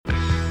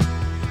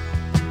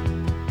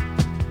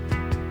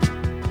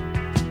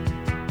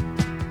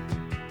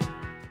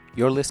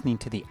You're listening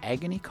to the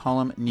Agony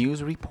Column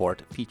News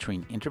Report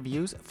featuring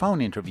interviews, phone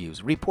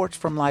interviews, reports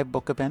from live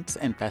book events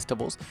and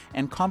festivals,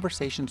 and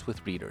conversations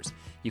with readers.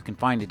 You can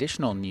find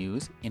additional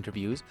news,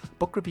 interviews,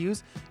 book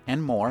reviews,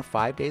 and more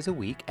 5 days a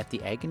week at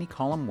the Agony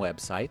Column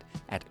website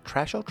at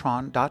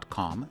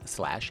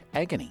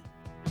trashotron.com/agony.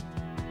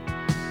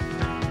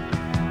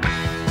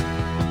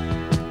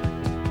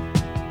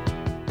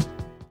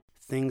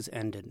 Things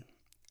ended.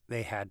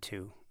 They had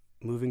to,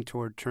 moving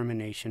toward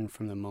termination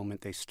from the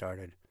moment they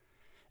started.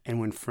 And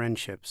when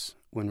friendships,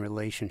 when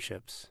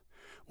relationships,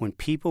 when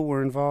people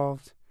were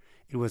involved,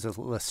 it was a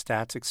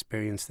Lestat's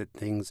experience that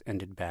things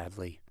ended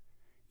badly.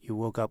 You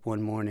woke up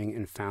one morning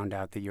and found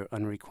out that your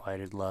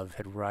unrequited love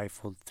had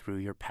rifled through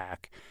your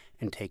pack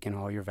and taken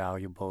all your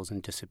valuables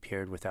and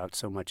disappeared without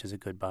so much as a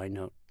goodbye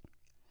note.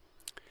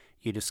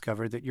 You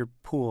discovered that your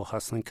pool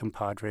hustling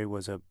compadre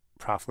was a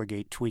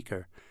profligate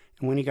tweaker,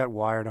 and when he got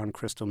wired on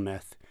crystal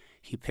meth,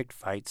 he picked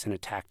fights and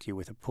attacked you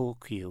with a pool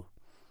cue.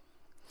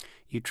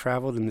 You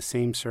traveled in the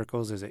same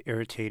circles as an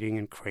irritating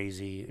and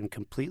crazy and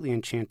completely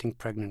enchanting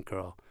pregnant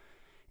girl,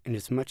 and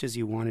as much as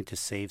you wanted to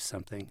save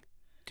something,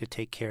 to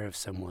take care of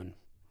someone,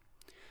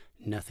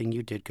 nothing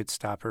you did could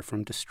stop her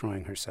from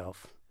destroying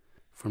herself,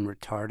 from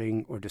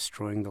retarding or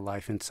destroying the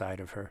life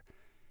inside of her.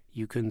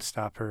 You couldn't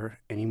stop her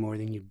any more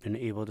than you'd been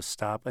able to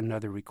stop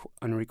another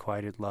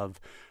unrequited love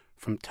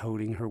from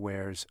toting her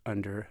wares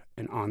under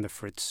an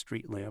on-the-fritz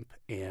street lamp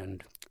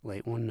and,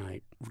 late one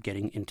night,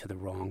 getting into the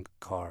wrong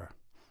car.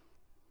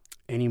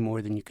 Any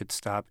more than you could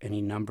stop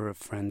any number of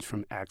friends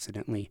from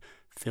accidentally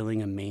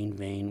filling a main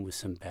vein with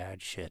some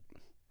bad shit.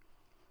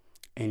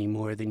 Any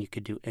more than you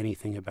could do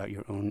anything about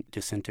your own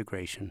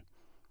disintegration,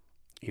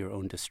 your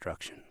own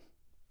destruction.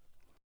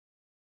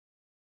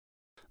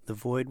 The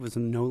void was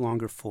no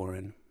longer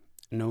foreign,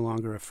 no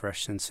longer a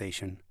fresh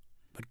sensation,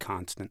 but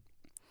constant.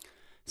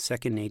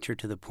 Second nature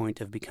to the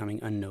point of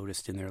becoming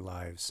unnoticed in their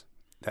lives,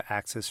 the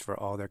axis for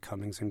all their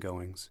comings and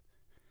goings.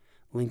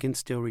 Lincoln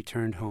still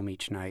returned home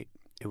each night.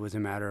 It was a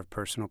matter of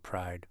personal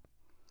pride.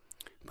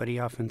 But he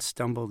often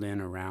stumbled in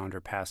around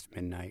or past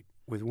midnight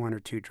with 1 or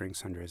 2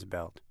 drinks under his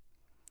belt.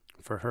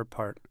 For her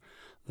part,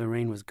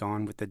 Lorraine was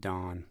gone with the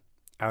dawn,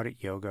 out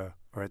at yoga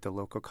or at the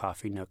local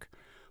coffee nook,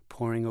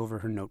 poring over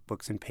her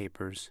notebooks and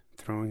papers,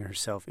 throwing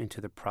herself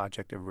into the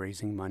project of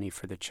raising money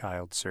for the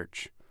child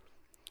search.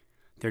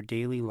 Their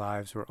daily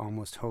lives were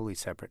almost wholly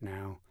separate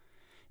now,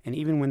 and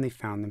even when they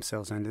found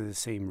themselves under the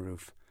same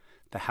roof,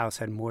 the house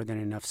had more than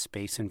enough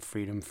space and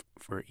freedom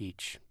for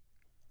each.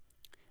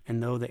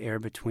 And though the air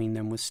between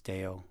them was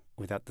stale,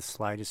 without the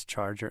slightest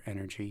charge or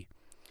energy,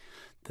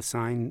 the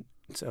signs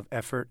of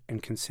effort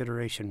and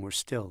consideration were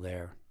still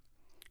there,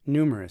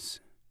 numerous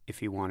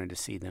if you wanted to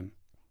see them.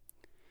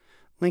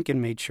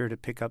 Lincoln made sure to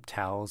pick up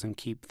towels and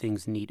keep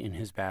things neat in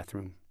his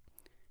bathroom.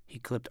 He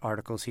clipped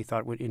articles he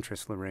thought would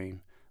interest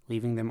Lorraine,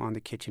 leaving them on the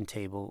kitchen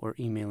table or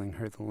emailing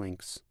her the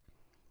links.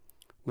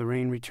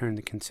 Lorraine returned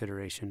the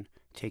consideration,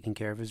 taking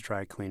care of his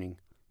dry cleaning,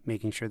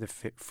 making sure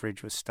the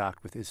fridge was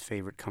stocked with his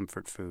favorite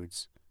comfort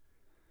foods.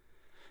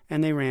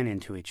 And they ran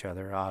into each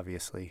other,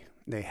 obviously.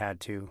 They had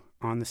to,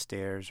 on the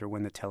stairs or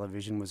when the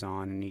television was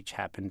on and each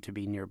happened to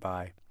be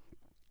nearby.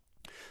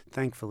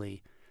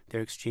 Thankfully,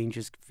 their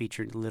exchanges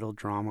featured little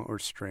drama or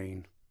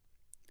strain.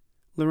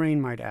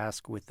 Lorraine might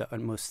ask with the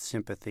utmost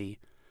sympathy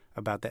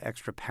about the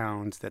extra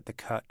pounds that the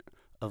cut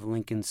of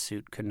Lincoln's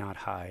suit could not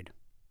hide.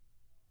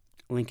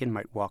 Lincoln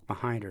might walk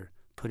behind her,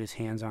 put his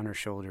hands on her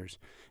shoulders,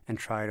 and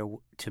try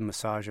to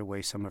massage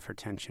away some of her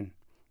tension.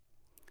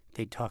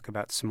 They'd talk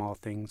about small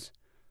things,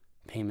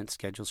 payment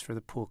schedules for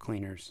the pool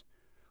cleaners,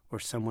 or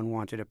someone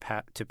wanted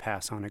to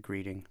pass on a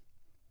greeting.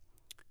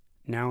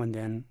 Now and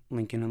then,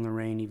 Lincoln and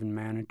Lorraine even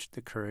managed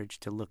the courage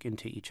to look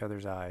into each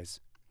other's eyes.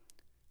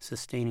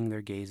 Sustaining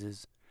their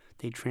gazes,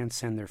 they'd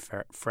transcend their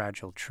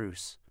fragile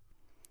truce,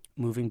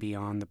 moving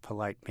beyond the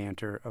polite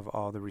banter of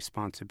all the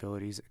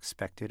responsibilities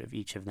expected of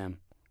each of them,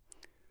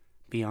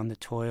 beyond the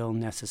toil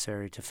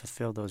necessary to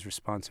fulfill those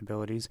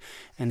responsibilities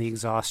and the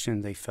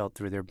exhaustion they felt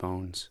through their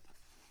bones.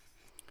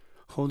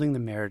 Holding the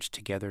marriage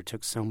together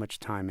took so much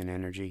time and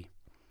energy.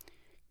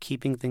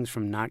 Keeping things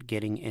from not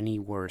getting any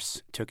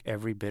worse took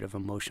every bit of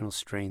emotional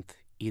strength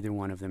either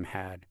one of them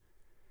had.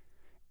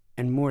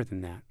 And more than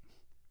that.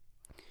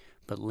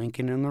 But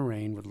Lincoln and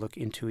Lorraine would look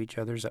into each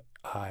other's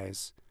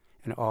eyes,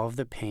 and all of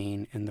the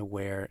pain and the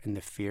wear and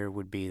the fear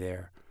would be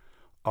there.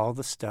 All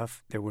the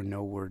stuff there were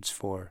no words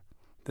for,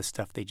 the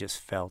stuff they just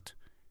felt,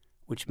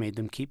 which made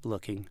them keep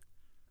looking,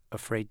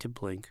 afraid to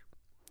blink,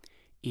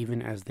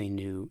 even as they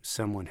knew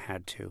someone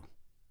had to.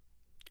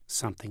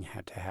 Something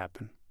had to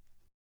happen.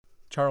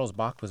 Charles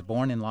Bach was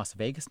born in Las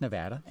Vegas,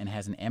 Nevada, and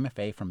has an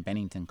MFA from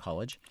Bennington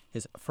College.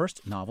 His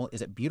first novel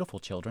is Beautiful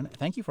Children.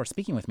 Thank you for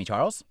speaking with me,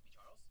 Charles.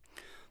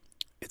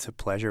 It's a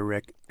pleasure,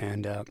 Rick.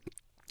 And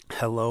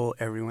hello,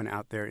 everyone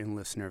out there in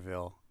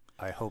Listenerville.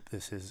 I hope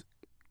this is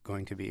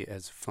going to be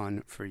as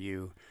fun for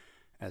you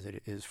as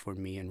it is for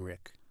me and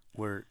Rick.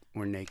 We're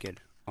naked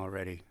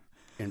already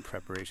in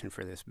preparation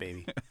for this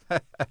baby.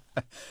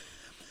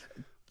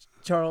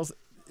 Charles,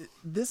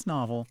 this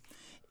novel,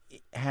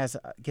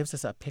 gives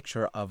us a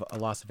picture of a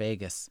Las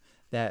Vegas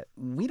that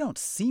we don't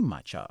see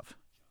much of.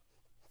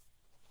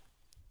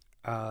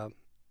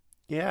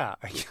 Yeah,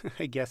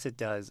 I guess it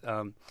does.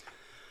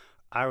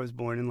 I was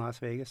born in Las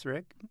Vegas,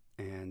 Rick,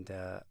 and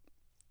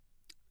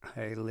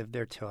I lived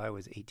there till I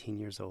was 18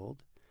 years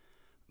old.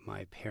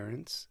 My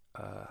parents,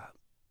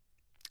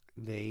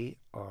 they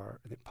are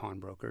the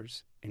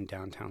pawnbrokers in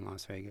downtown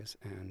Las Vegas,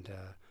 and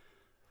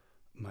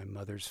my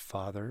mother's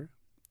father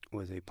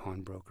was a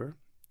pawnbroker,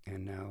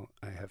 and now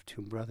I have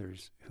two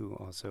brothers who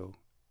also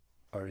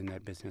are in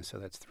that business, so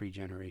that's 3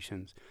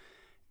 generations.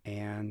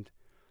 And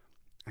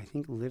I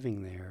think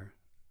living there,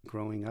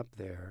 growing up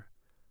there,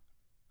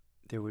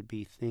 there would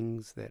be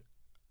things that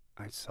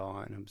I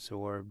saw and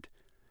absorbed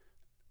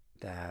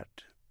that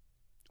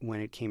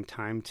when it came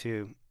time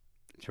to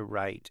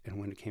write, and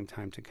when it came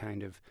time to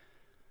kind of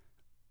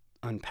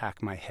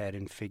unpack my head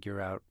and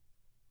figure out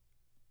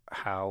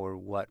how or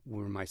what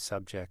were my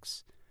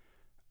subjects,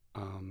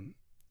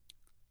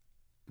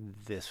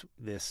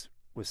 this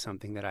was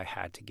something that I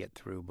had to get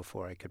through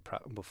before I could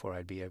before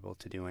I'd be able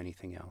to do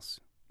anything else.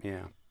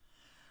 Yeah.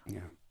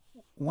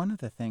 One of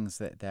the things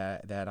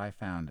that I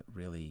found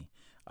really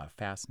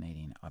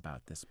fascinating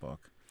about this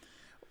book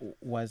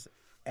was,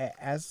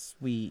 as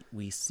we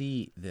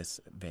see this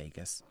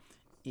Vegas,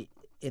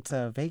 it's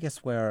a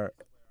Vegas where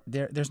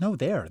there's no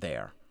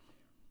there.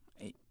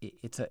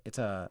 It's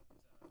a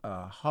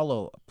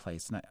hollow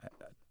place,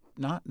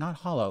 not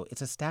hollow.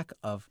 It's a stack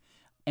of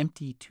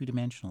empty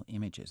 2-dimensional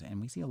images, and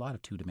we see a lot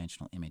of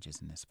 2-dimensional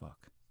images in this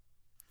book.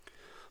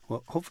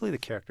 Well, hopefully the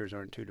characters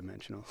aren't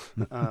 2-dimensional.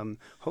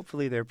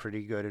 Hopefully they're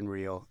pretty good and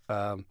real.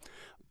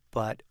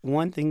 But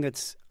one thing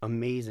that's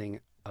amazing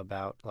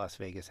about Las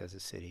Vegas as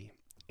a city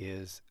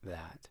is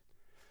that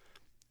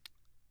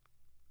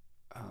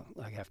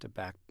I have to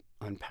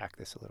unpack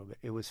this a little bit.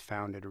 It was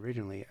founded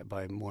originally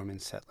by Mormon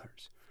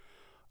settlers.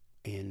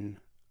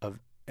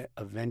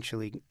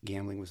 Eventually,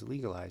 gambling was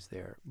legalized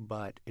there,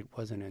 but it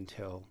wasn't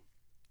until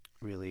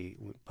really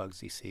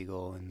Bugsy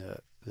Siegel and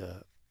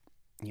the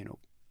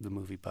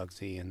movie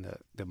Bugsy and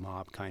the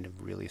mob kind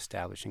of really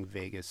establishing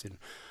Vegas and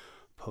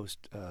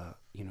post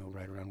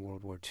right around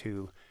World War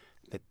II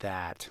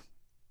that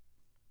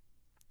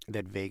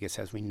Vegas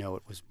as we know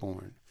it was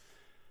born.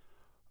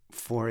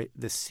 For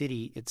the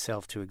city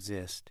itself to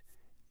exist,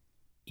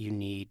 you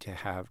need to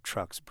have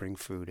trucks bring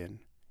food in.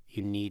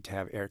 You need to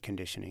have air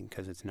conditioning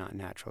because it's not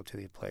natural to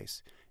the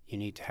place. You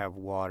need to have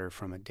water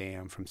from a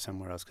dam from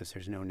somewhere else because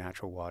there's no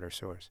natural water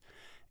source.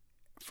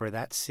 For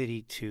that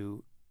city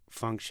to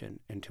function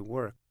and to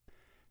work,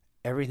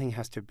 everything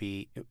has to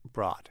be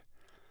brought.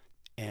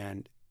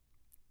 And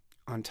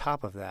on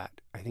top of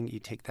that, I think you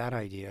take that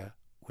idea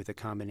with a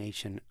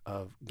combination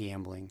of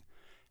gambling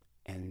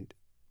and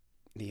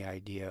the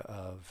idea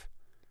of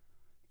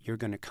you're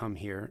going to come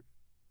here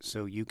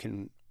so you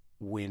can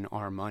win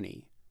our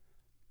money.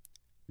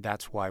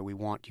 That's why we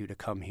want you to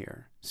come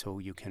here, so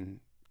you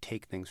can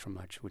take things from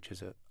which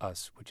is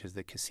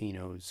the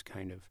casino's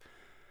kind of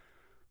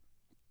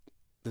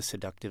the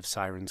seductive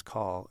siren's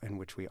call, and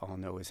which we all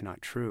know is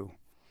not true.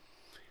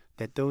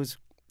 That those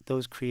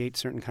create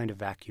certain kind of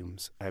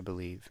vacuums, I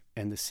believe.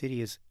 And the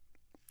city is,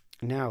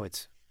 now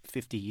it's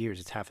 50 years,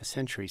 it's half a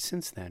century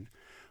since then,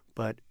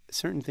 but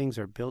certain things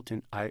are built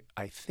in, I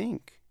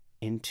think,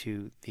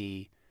 into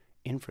the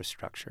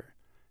infrastructure.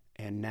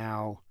 And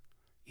now,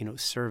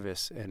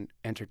 service and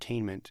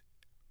entertainment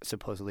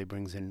supposedly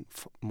brings in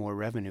more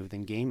revenue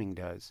than gaming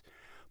does.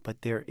 But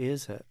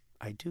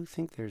I do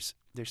think there's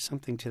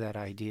something to that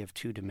idea of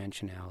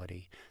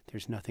 2-dimensionality.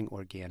 There's nothing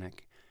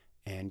organic.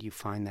 And you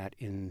find that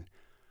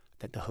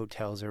that the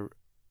hotels are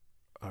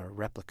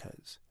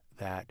replicas,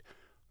 that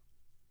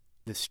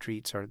the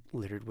streets are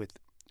littered with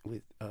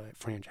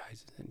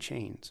franchises and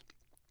chains.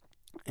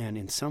 And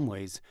in some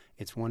ways,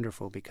 it's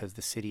wonderful because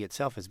the city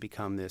itself has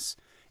become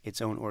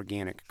its own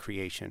organic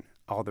creation.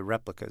 All the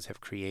replicas have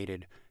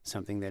created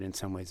something that in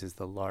some ways is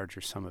the larger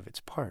sum of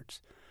its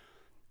parts.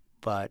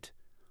 But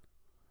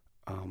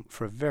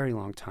for a very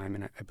long time,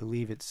 and I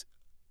believe it's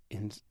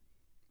in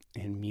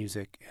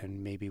music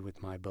and maybe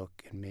with my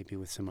book and maybe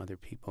with some other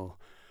people,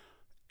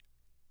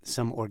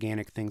 some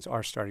organic things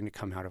are starting to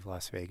come out of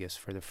Las Vegas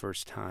for the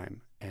first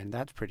time. And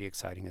that's pretty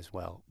exciting as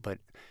well. But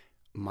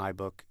my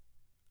book,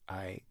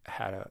 I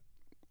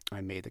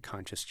made the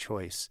conscious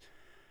choice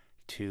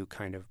to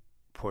kind of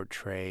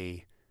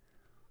portray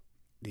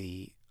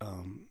the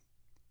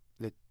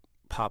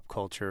pop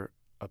culture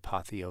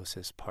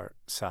apotheosis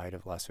side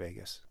of Las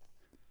Vegas,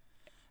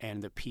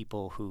 and the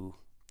people who,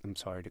 I'm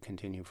sorry to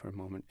continue for a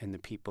moment, and the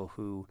people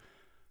who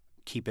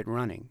keep it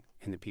running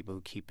and the people who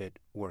keep it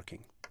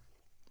working.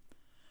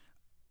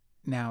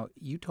 Now,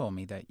 you told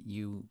me that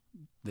you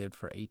lived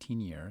for 18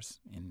 years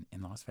in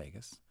Las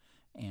Vegas,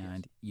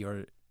 and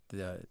you're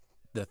the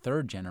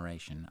third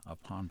generation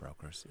of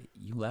pawnbrokers.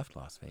 You left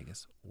Las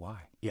Vegas.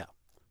 Why? Yeah.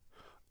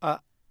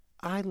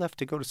 I left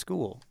to go to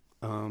school.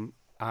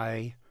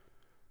 I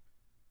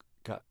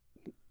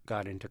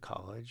got into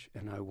college,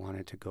 and I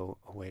wanted to go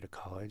away to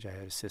college. I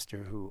had a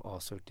sister who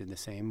also did the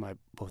same.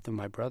 Both of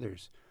my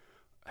brothers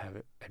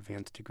have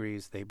advanced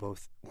degrees. They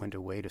both went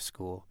away to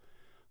school,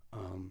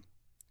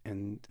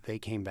 and they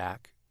came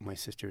back. My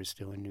sister is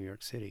still in New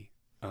York City,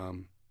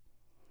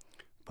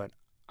 but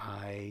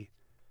I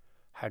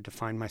had to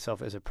find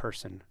myself as a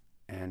person,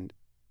 and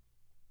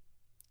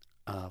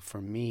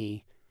for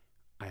me,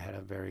 I had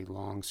a very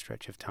long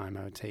stretch of time,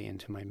 I would say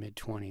into my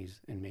mid-20s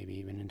and maybe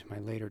even into my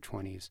later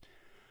 20s,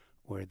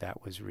 where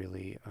that was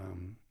really,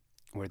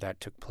 where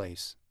that took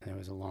place. And there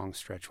was a long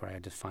stretch where I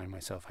had to find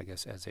myself, I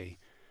guess,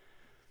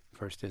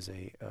 first as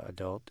a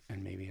adult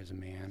and maybe as a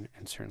man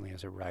and certainly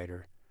as a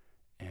writer.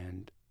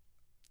 And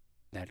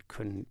not that it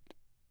couldn't,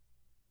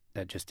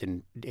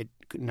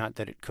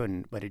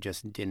 but it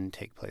just didn't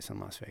take place in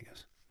Las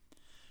Vegas.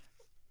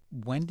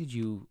 When did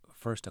you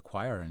first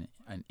acquire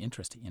an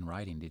interest in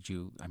writing?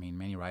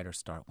 Many writers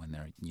start when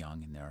they're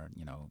young and they're,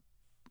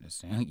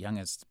 as young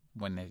as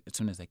as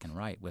soon as they can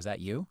write. Was that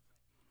you?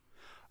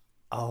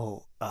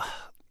 Oh,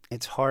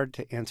 it's hard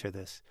to answer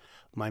this.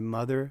 My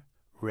mother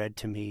read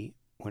to me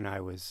when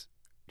I was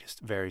just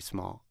very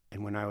small.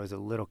 And when I was a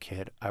little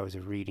kid, I was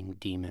a reading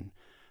demon.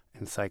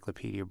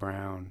 Encyclopedia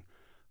Brown,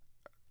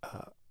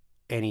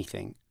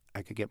 anything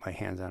I could get my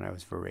hands on, I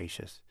was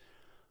voracious.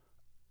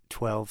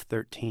 12,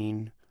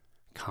 13,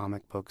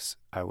 comic books.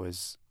 I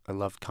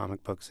loved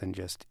comic books and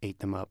just ate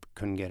them up,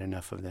 couldn't get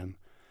enough of them.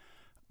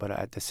 But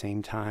at the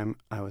same time,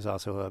 I was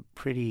also a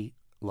pretty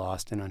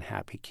lost and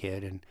unhappy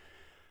kid. And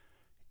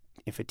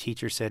if a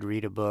teacher said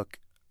read a book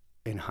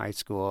in high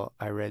school,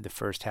 I read the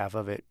first half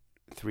of it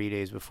 3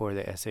 days before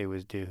the essay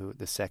was due,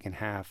 the second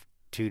half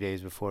 2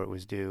 days before it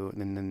was due,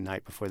 and then the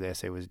night before the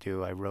essay was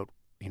due, I wrote,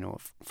 a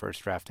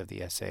first draft of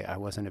the essay. I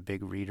wasn't a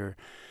big reader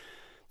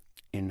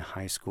in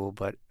high school,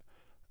 but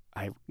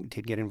I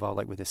did get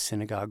involved with a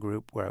synagogue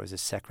group where I was a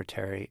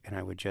secretary, and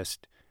I would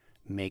just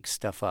make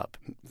stuff up.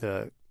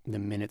 The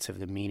minutes of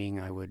the meeting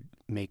I would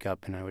make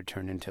up, and I would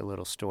turn into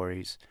little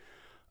stories.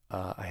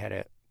 I had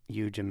a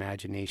huge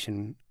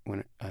imagination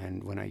when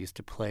I used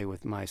to play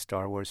with my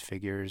Star Wars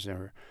figures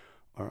or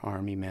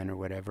Army men or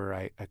whatever.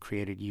 I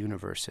created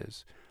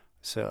universes.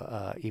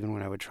 So even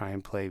when I would try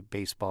and play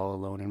baseball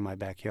alone in my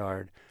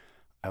backyard,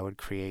 I would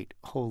create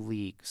whole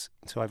leagues.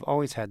 So I've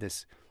always had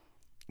this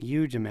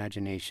huge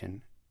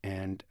imagination.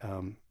 And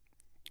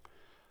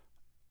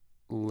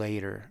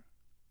later,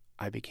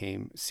 I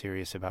became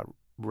serious about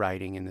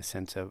writing in the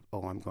sense of,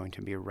 I'm going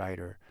to be a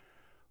writer.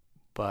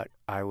 But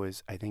I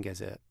think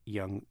as a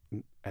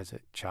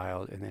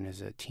child and then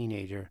as a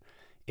teenager,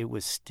 it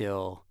was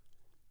still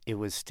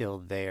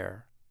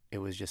there. It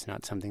was just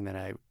not something that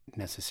I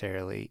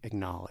necessarily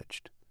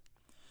acknowledged.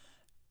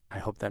 I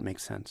hope that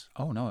makes sense.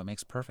 Oh, no, it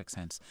makes perfect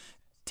sense.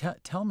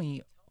 Tell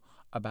me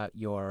about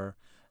your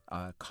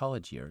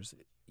college years.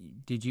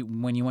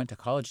 When you went to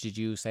college, did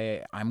you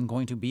say, I'm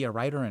going to be a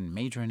writer and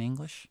major in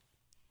English?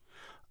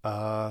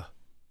 No.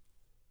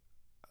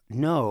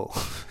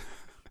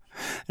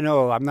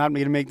 No, I'm not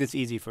going to make this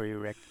easy for you,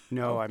 Rick.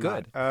 No, I'm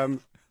good.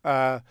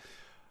 Not.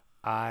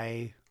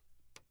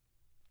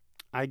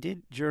 I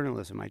did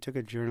journalism. I took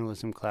a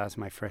journalism class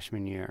my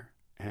freshman year,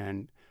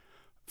 and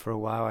for a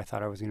while I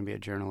thought I was going to be a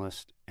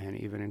journalist, and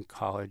even in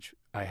college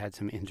I had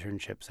some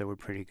internships that were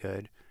pretty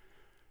good.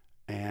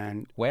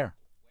 And where?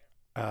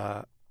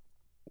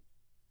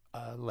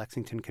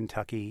 Lexington,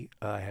 Kentucky.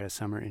 I had a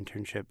summer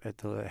internship at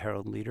the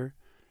Herald Leader.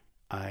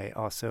 I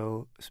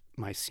also,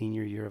 my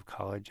senior year of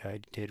college, I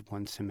did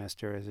one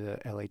semester as a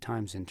LA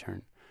Times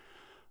intern.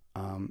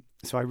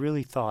 So I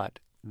really thought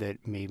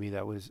that maybe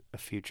that was a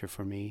future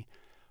for me.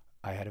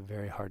 I had a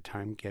very hard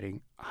time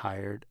getting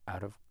hired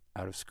out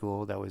of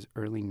school. That was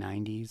early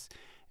 90s,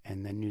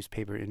 and the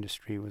newspaper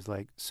industry was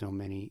like so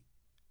many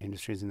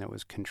industries, and that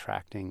was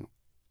contracting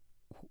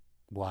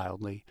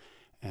wildly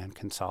and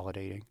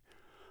consolidating.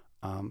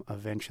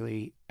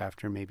 Eventually,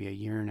 after maybe a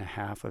year and a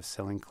half of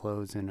selling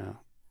clothes in a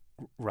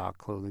rock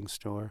clothing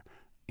store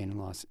in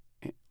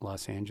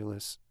Los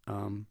Angeles,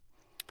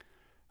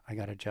 I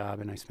got a job,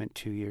 and I spent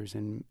 2 years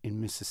in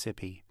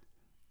Mississippi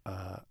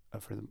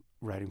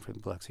writing for the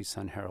Biloxi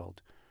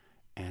Sun-Herald.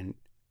 And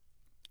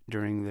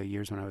during the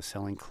years when I was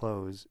selling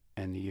clothes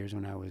and the years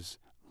when I was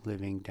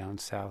living down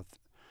south,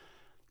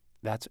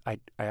 I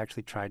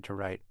actually tried to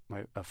write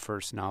a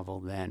first novel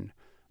then,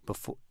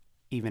 before,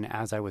 even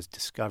as I was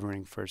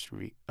discovering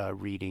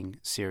reading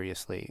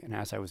seriously, and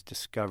as I was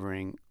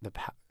discovering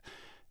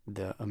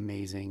the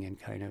amazing and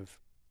kind of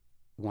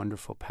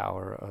wonderful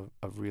power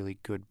of really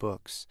good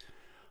books,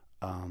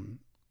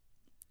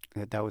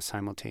 that was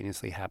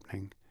simultaneously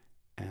happening.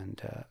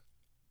 And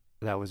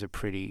that was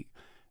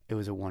it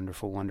was a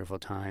wonderful, wonderful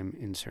time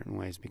in certain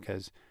ways,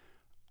 because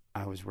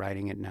I was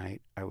writing at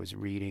night, I was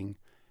reading,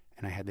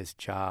 and I had this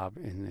job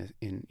in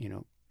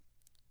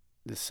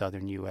the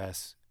southern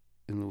U.S.,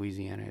 in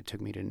Louisiana. It took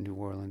me to New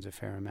Orleans a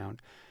fair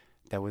amount.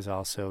 That was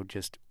also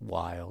just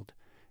wild.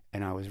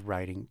 And I was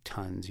writing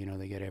tons.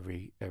 They get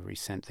every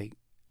cent they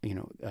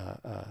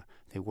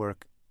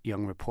work.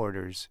 Young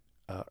reporters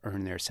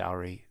earn their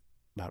salary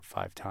about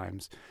 5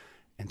 times.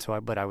 And so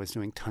I was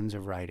doing tons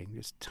of writing,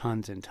 just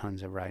tons and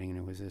tons of writing. And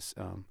it was this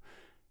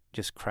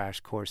just crash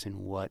course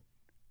in what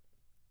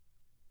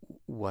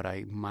what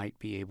I might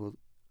be able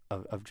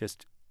of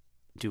just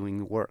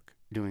doing work,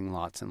 doing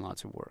lots and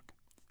lots of work.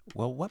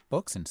 Well, what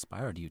books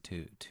inspired you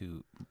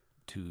to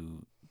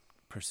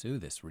pursue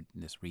this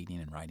reading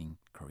and writing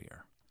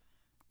career?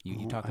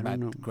 You talk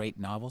about great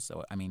novels,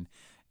 so I mean,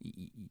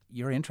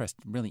 you're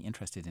really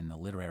interested in the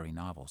literary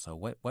novel. So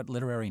what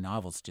literary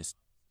novels just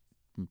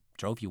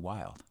drove you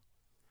wild?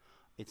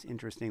 It's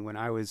interesting. When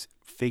I was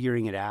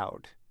figuring it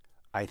out,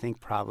 I think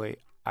probably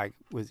I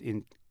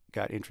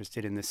got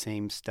interested in the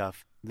same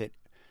stuff that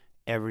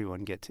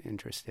everyone gets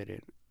interested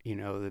in. You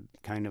know, the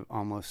kind of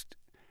almost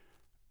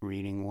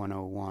reading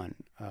 101,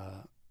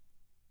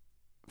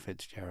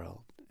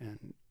 Fitzgerald,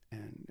 and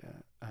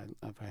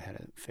I had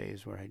a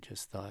phase where I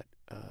just thought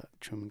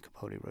Truman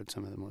Capote wrote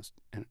some of the most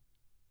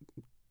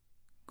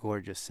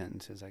gorgeous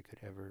sentences I could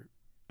ever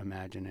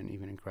imagine. And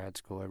even in grad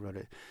school, I wrote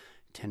a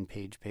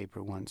 10-page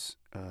paper once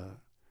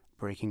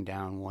breaking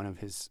down one of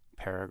his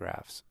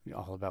paragraphs,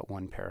 all about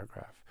one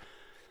paragraph.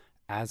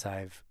 As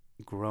I've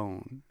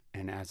grown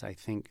and as I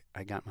think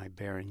I got my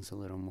bearings a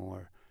little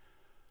more,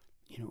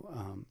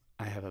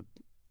 I have a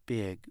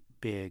big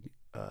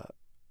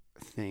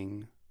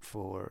thing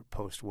for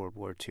post-World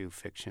War II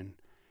fiction,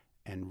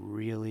 and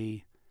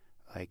really,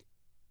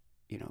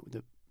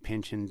 the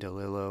Pynchon,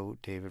 DeLillo,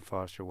 David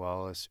Foster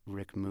Wallace,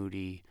 Rick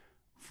Moody,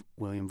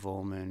 William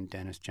Vollmann,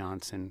 Dennis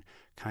Johnson,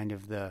 kind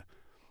of the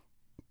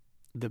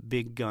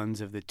big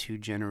guns of the two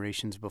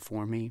generations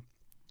before me,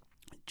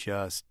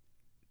 just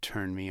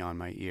turn me on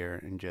my ear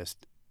and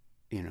just,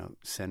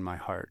 send my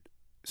heart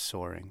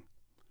soaring.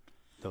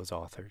 Those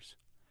authors.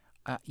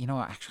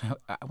 Actually,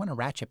 I want to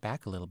ratchet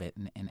back a little bit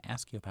and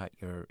ask you about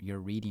your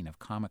reading of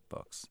comic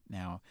books.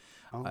 Now,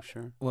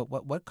 sure.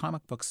 What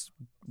comic books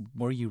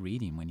were you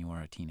reading when you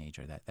were a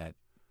teenager that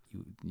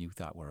you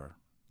thought were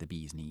the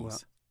bee's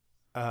knees?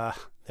 Well,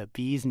 the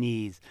bee's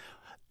knees.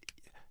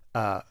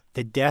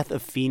 The death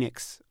of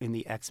Phoenix in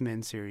the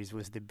X-Men series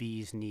was the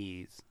bee's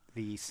knees.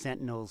 The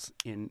Sentinels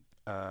in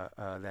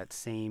that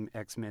same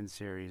X-Men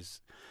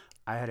series.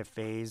 I had a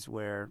phase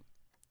where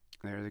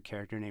there was a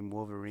character named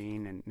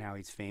Wolverine, and now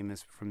he's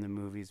famous from the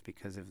movies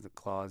because of the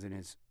claws in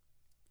his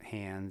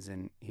hands,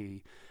 and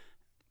he,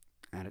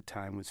 at a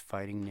time, was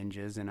fighting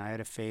ninjas. And I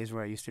had a phase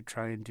where I used to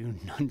try and do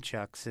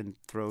nunchucks and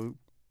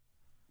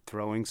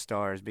throwing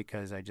stars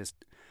because I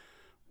just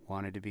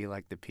wanted to be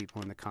like the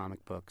people in the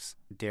comic books.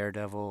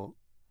 Daredevil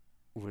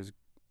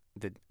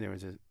there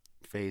was a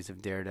phase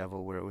of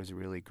Daredevil where it was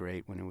really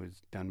great when it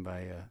was done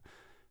by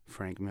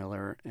Frank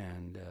Miller,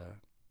 and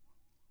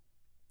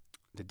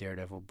the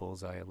Daredevil,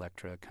 Bullseye,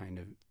 Elektra, kind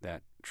of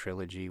that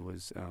trilogy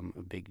was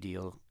a big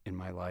deal in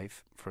my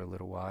life for a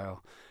little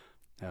while.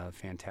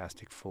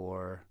 Fantastic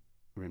Four,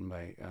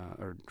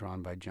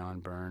 drawn by John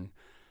Byrne.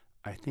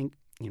 I think,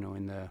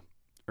 in the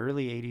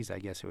early 80s, I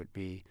guess it would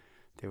be,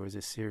 there was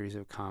a series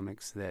of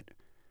comics that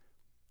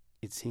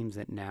it seems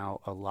that now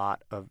a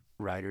lot of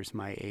writers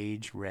my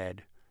age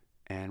read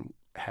and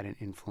had an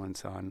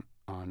influence on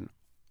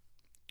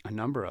a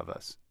number of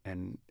us.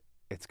 And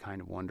it's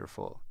kind of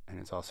wonderful, and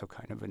it's also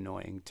kind of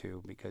annoying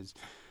too, because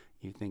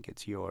you think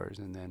it's yours,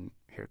 and then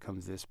here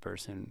comes this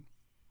person,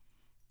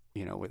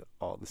 with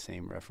all the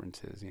same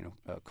references.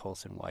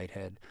 Colson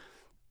Whitehead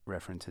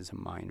references a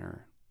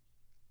minor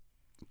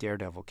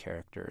Daredevil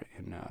character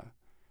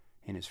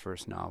in his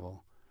first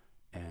novel,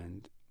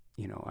 and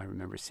I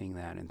remember seeing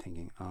that and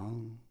thinking,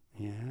 oh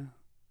yeah,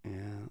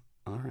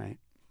 all right.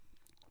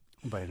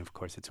 But of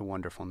course, it's a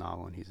wonderful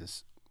novel, and he's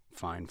this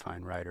fine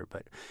writer,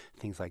 but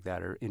things like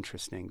that are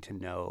interesting to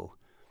know.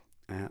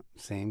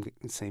 Same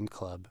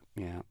club.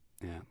 Yeah.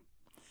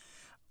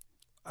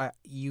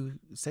 You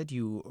said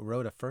you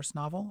wrote a first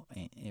novel.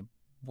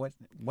 What?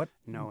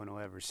 No one will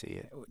ever see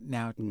it.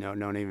 Now, no,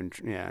 don't even.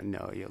 Yeah,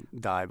 no, you'll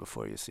die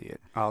before you see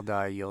it. I'll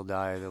die, you'll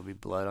die. There'll be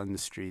blood on the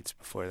streets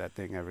before that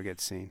thing ever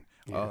gets seen.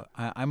 Yeah.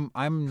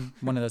 I'm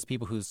one of those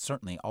people who's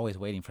certainly always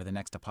waiting for the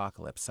next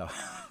apocalypse. So,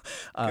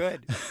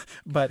 good.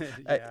 But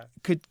yeah.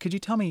 Could you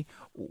tell me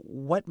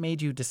what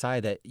made you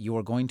decide that you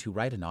were going to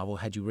write a novel?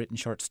 Had you written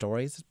short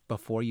stories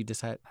before you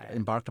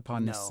embarked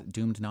upon this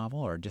doomed novel,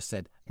 or just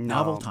said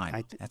novel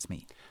time? That's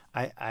me.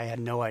 I had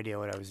no idea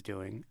what I was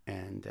doing,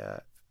 and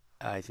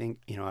I think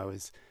I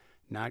was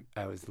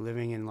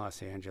living in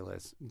Los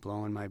Angeles,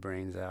 blowing my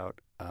brains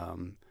out.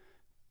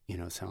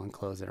 Selling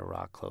clothes at a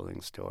rock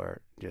clothing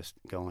store, just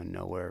going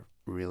nowhere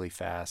really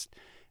fast.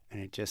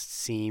 And it just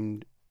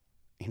seemed,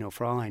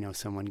 for all I know,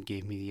 someone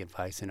gave me the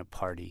advice in a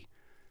party,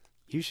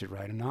 you should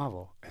write a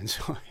novel. And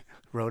so I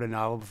wrote a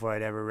novel before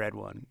I'd ever read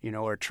one,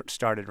 or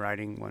started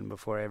writing one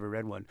before I ever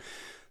read one.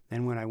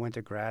 Then when I went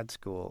to grad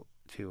school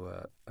to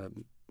a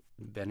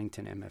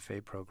Bennington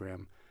MFA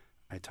program,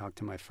 I talked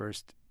to my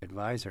first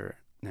advisor,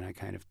 and I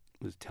kind of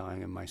was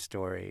telling him my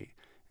story,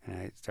 and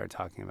I started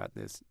talking about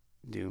this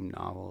doomed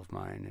novel of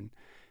mine, and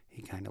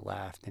he kind of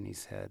laughed and he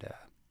said,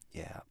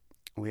 yeah,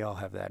 we all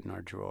have that in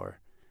our drawer.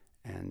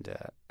 And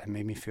it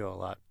made me feel a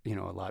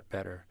lot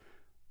better,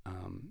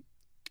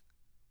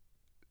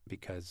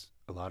 because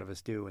a lot of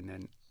us do, and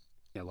then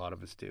a lot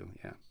of us do.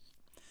 Yeah.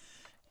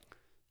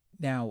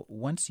 Now,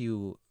 once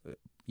you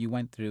you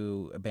went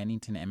through a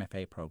Bennington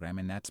MFA program,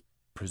 and that's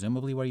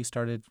presumably where you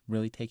started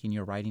really taking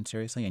your writing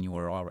seriously. And you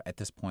were all, at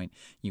this point,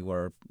 you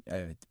were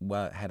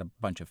had a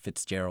bunch of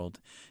Fitzgerald,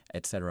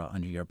 et cetera,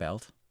 under your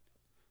belt.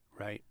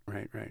 Right.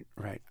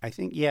 I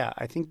think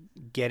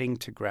getting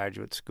to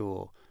graduate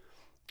school,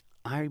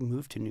 I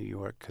moved to New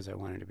York because I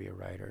wanted to be a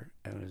writer.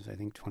 I was, I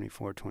think,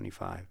 24,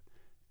 25.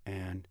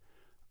 And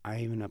I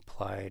even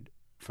applied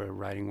for a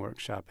writing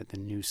workshop at the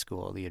New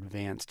School, the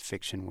advanced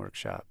fiction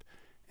workshop,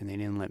 and they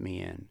didn't let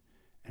me in.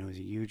 And it was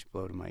a huge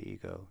blow to my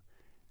ego.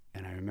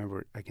 And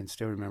I can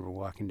still remember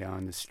walking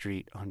down the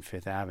street on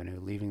Fifth Avenue,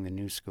 leaving the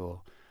New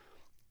School,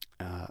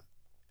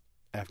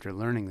 after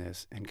learning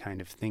this, and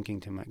kind of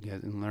thinking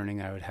and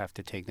learning I would have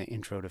to take the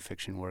Intro to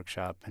Fiction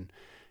workshop, and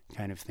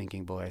kind of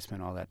thinking, boy, I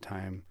spent all that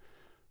time,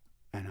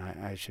 and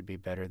I should be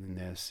better than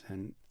this,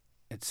 and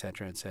et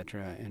cetera,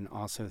 and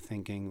also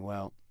thinking,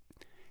 well,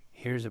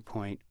 here's a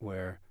point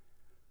where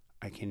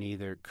I can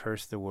either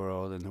curse the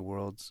world and the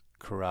world's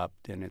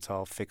corrupt and it's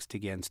all fixed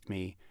against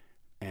me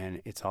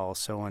and it's all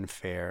so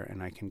unfair,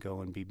 and I can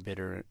go and be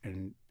bitter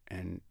and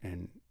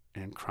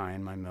cry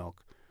in my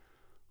milk,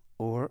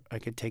 or I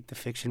could take the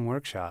fiction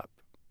workshop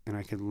and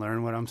I could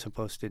learn what I'm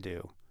supposed to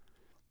do.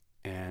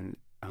 And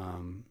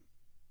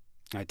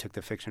I took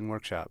the fiction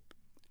workshop,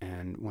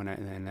 and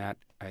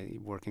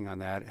working on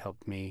that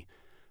helped me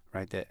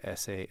write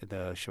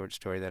the short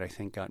story that I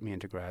think got me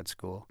into grad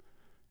school.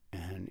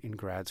 And in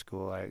grad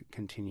school, I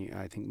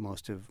think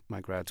most of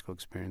my grad school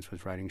experience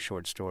was writing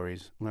short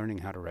stories, learning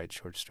how to write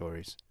short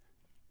stories.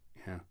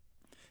 Yeah.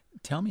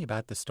 Tell me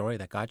about the story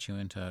that got you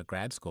into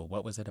grad school.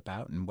 What was it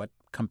about, and what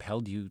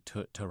compelled you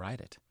to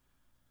write it?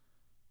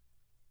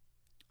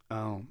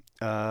 Oh,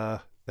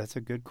 that's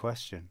a good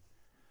question.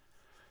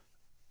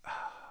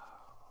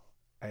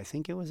 I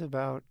think it was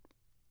about...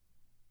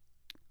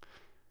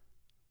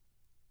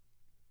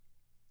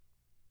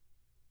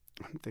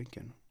 I'm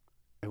thinking.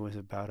 It was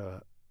about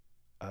a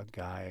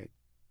guy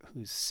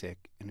who's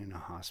sick and in a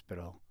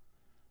hospital,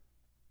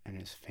 and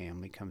his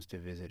family comes to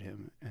visit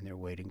him, and they're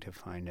waiting to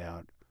find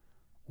out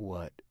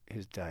what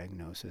his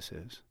diagnosis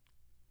is.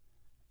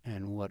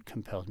 And what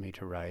compelled me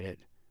to write it,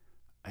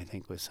 I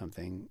think, was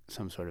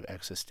some sort of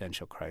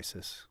existential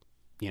crisis,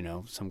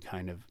 some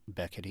kind of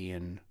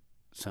Beckettian,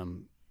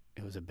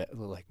 it was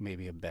like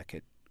maybe a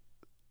Beckett,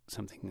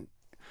 something,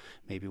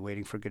 maybe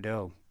Waiting for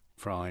Godot,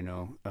 for all I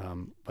know,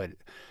 but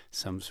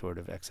some sort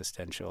of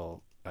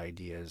existential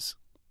ideas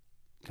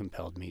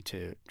compelled me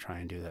to try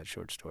and do that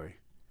short story.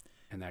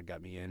 And that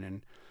got me in,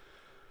 and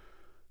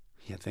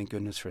yeah, thank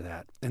goodness for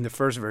that. And the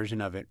first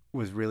version of it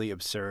was really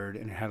absurd,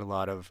 and it had a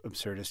lot of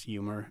absurdist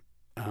humor,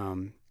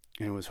 and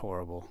it was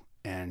horrible.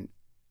 And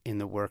in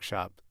the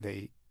workshop,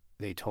 they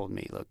told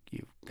me, look,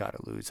 you've got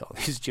to lose all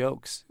these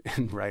jokes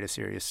and write a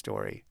serious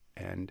story.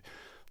 And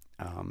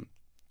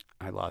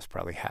I lost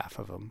probably half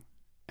of them,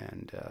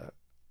 and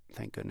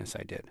thank goodness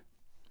I did.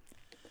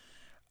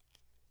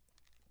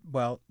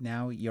 Well,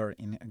 now you're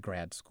in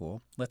grad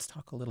school. Let's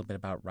talk a little bit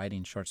about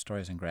writing short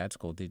stories in grad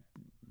school.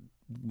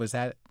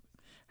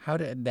 How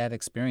did that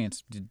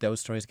experience? Did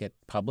those stories get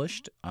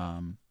published?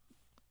 How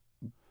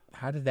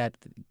did that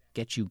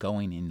get you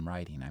going in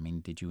writing? I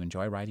mean, did you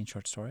enjoy writing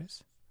short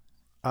stories?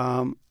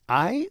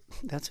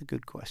 That's a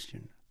good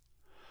question.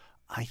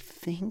 I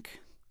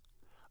think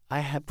I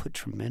had put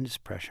tremendous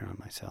pressure on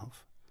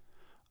myself.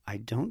 I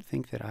don't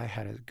think that I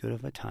had as good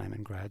of a time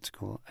in grad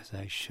school as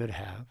I should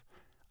have.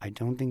 I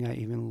don't think I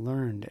even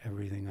learned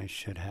everything I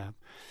should have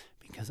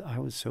because I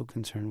was so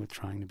concerned with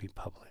trying to be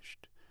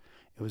published.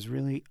 It was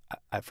really,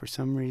 for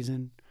some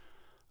reason,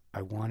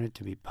 I wanted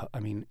to be,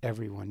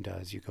 everyone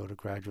does. You go to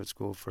graduate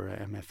school for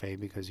an MFA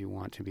because you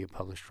want to be a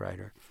published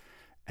writer.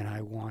 And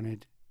I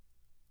wanted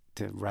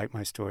to write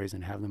my stories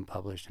and have them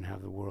published and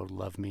have the world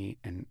love me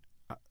and,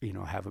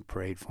 have a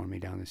parade for me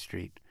down the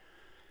street.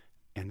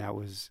 And that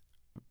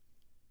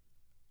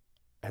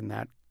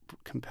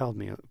propelled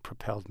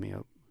me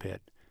a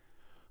bit.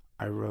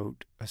 I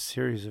wrote a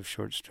series of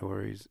short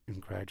stories in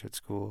graduate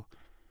school.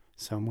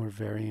 Some were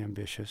very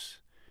ambitious.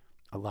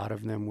 A lot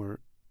of them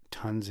were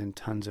tons and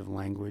tons of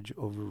language,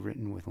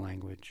 overwritten with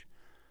language.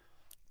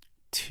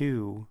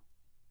 2,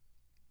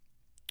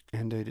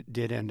 and it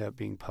did end up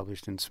being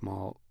published in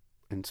small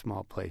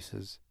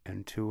places,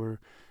 and 2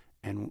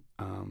 and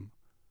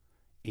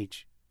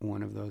each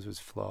one of those was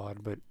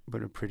flawed, but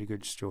a pretty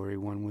good story.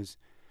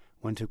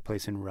 One took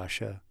place in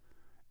Russia,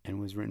 and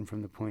was written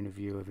from the point of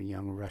view of a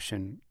young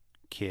Russian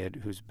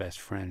kid whose best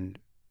friend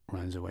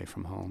runs away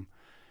from home,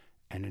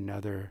 and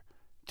another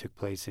took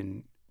place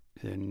in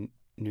the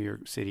New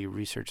York City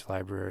Research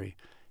Library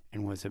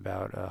and was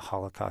about a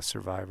Holocaust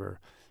survivor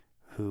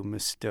who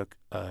mistook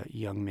a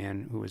young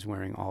man who was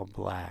wearing all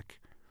black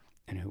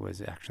and who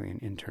was actually an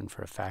intern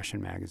for a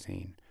fashion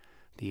magazine.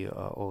 The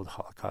old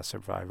Holocaust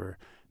survivor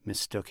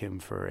mistook him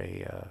for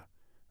a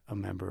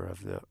member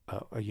of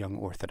a young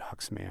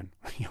Orthodox man,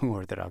 a young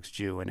Orthodox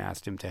Jew, and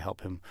asked him to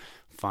help him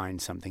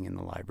find something in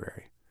the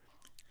library.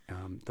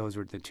 Those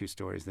were the 2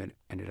 stories that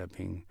ended up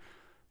being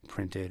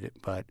printed,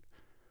 but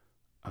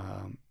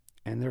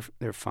and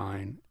they're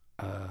fine.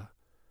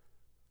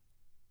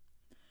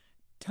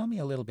 Tell me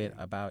a little bit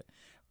about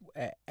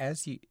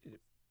as you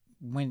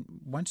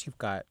once you've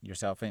got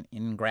yourself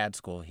in grad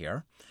school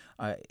here.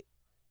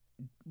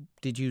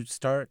 Did you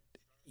start?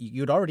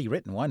 You'd already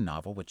written one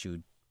novel, which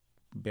you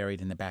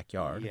buried in the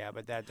backyard. Yeah,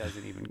 but that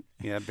doesn't even,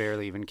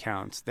 barely even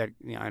counts. That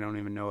I don't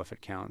even know if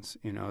it counts.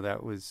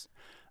 That was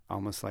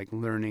almost like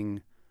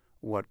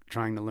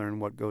trying to learn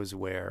what goes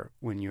where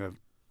when you have,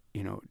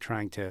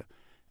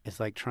 it's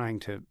like trying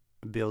to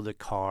build a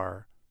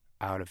car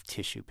out of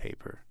tissue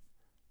paper.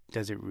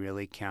 Does it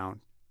really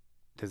count?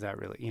 Does that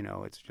really,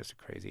 it's just a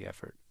crazy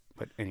effort.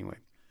 But anyway.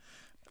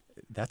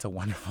 That's a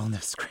wonderful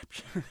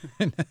description.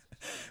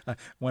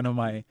 One of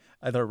my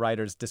other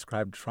writers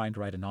described trying to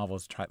write a novel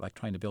as like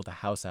trying to build a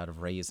house out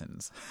of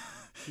raisins.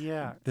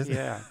 Yeah,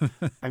 yeah.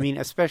 I mean,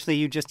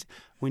 especially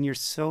when you're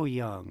so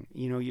young,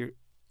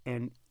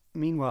 and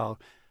meanwhile,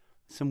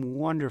 some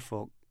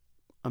wonderful,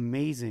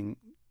 amazing,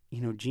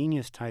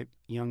 genius-type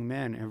young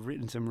men have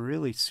written some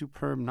really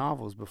superb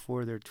novels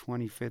before their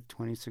 25th,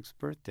 26th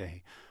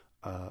birthday.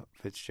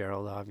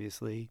 Fitzgerald,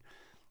 obviously.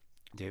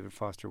 David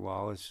Foster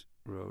Wallace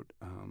wrote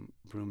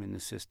Broom in the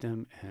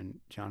System, and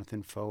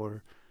Jonathan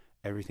Foer,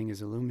 Everything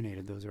is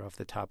Illuminated. Those are off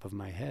the top of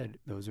my head.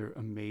 Those are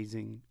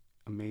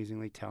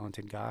amazingly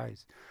talented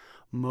guys.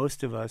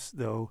 Most of us,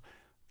 though,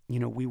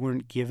 we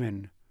weren't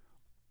given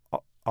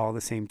all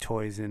the same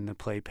toys in the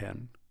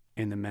playpen,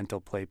 in the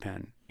mental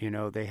playpen.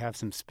 They have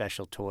some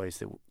special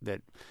toys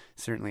that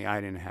certainly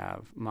I didn't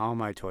have. All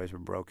my toys were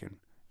broken.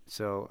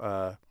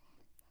 So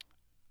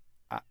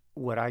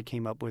what I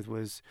came up with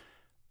was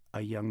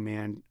a young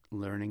man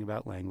learning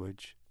about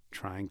language,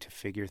 trying to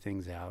figure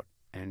things out,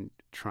 and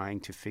trying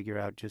to figure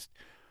out just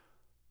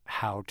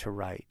how to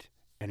write.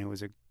 And it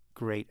was a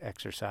great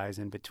exercise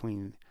in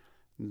between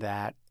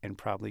that and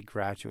probably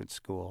graduate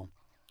school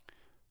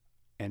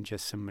and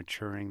just some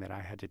maturing that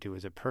I had to do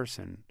as a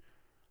person.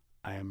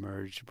 I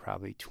emerged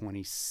probably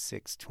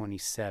 26,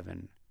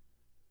 27,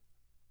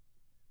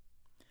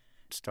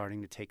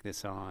 starting to take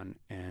this on,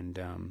 and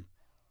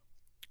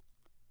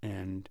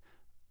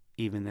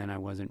even then I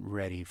wasn't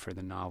ready for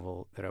the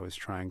novel that I was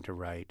trying to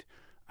write.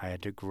 I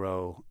had to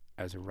grow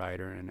as a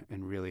writer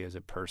and really as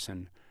a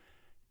person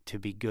to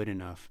be good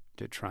enough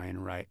to try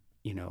and write,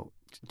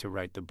 to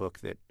write the book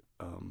that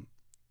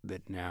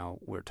that now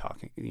we're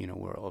talking,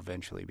 we'll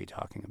eventually be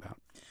talking about.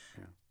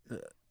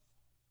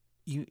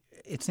 Yeah.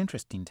 It's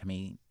interesting to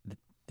me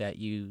that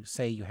you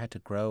say you had to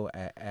grow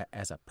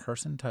as a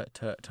person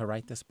to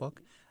write this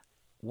book.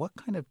 What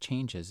kind of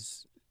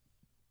changes,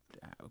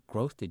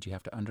 growth did you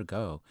have to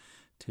undergo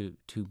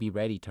to be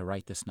ready to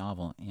write this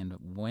novel? And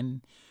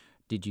when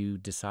did you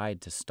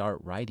decide to start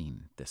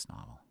writing this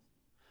novel?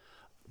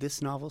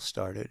 This novel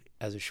started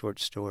as a short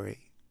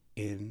story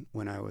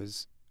when I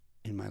was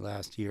in my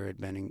last year at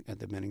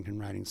the Bennington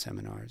Writing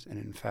Seminars. And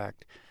in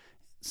fact,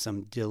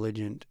 some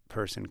diligent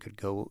person could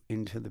go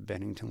into the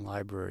Bennington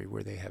Library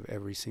where they have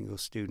every single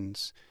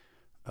student's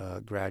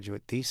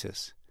graduate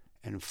thesis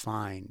and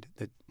find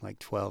that like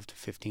 12 to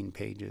 15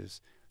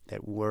 pages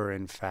that were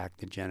in fact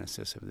the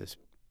genesis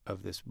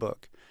of this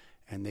book,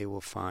 and they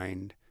will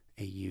find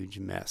a huge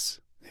mess.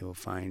 They will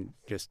find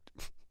just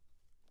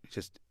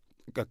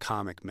a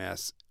comic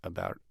mess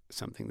about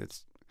something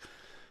that's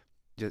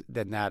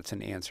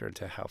an answer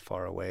to how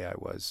far away I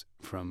was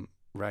from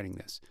writing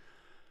this.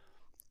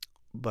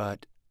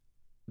 But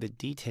the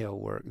detail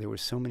work, there were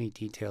so many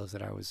details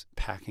that I was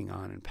packing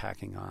on,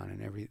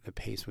 and the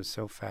pace was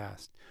so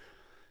fast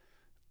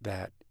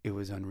that it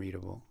was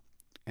unreadable.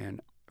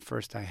 And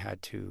first I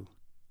had to,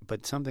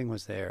 but something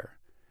was there.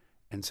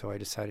 And so I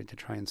decided to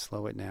try and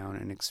slow it down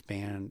and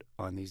expand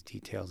on these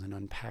details and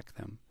unpack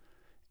them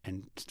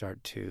and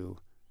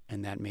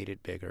and that made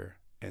it bigger,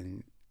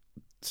 and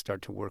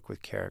start to work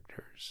with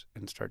characters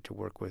and start to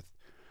work with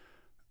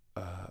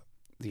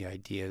the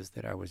ideas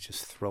that I was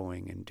just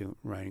throwing and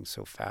writing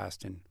so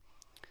fast. And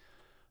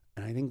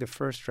I think the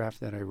first draft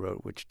that I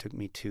wrote, which took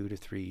me 2 to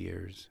 3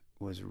 years,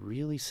 was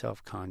really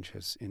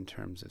self-conscious in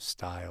terms of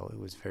style. It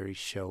was very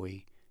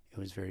showy. It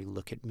was very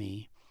look at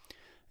me.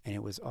 And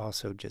it was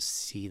also just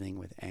seething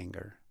with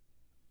anger.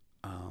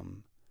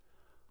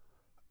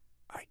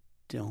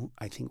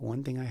 I think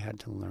one thing I had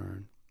to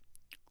learn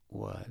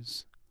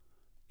was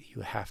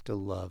you have to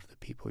love the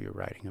people you're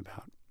writing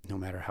about, no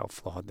matter how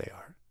flawed they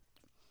are.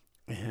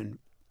 And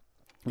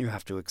you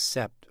have to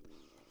accept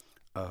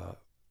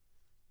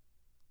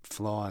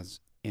flaws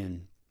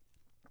in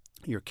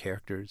your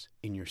characters,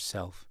 in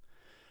yourself,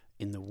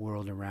 in the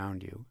world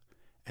around you.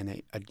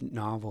 And a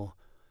novel,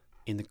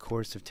 in the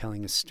course of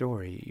telling a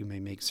story, you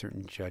may make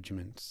certain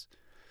judgments,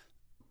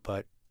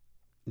 but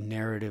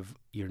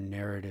your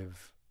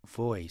narrative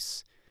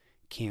voice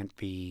can't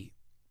be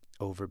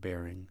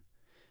overbearing.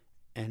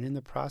 And in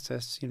the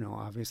process,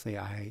 obviously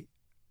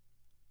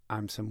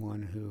I'm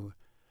someone who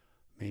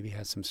maybe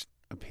had some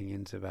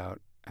opinions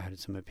about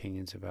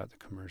the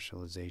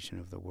commercialization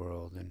of the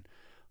world and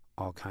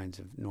all kinds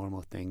of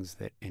normal things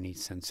that any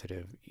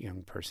sensitive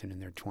young person in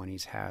their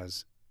 20s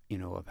has,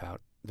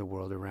 about the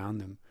world around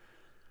them.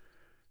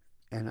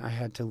 And I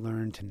had to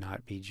learn to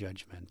not be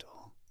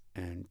judgmental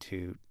and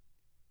to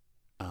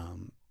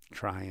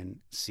try and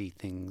see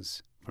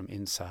things from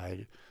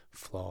inside,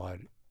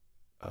 flawed,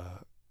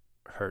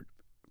 hurt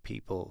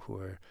people who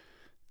are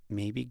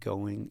maybe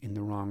going in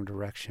the wrong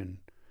direction,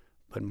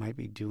 but might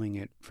be doing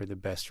it for the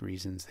best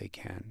reasons they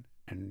can,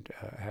 and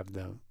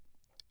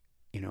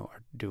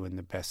are doing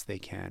the best they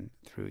can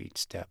through each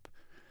step.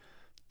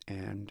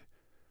 And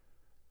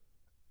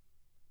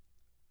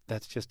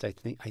that's just, I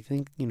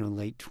think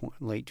late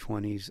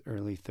 20s,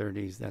 early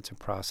 30s, that's a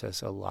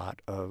process a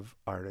lot of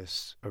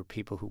artists or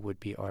people who would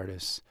be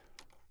artists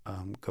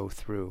go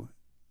through.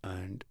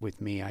 And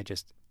with me, I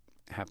just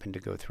happened to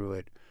go through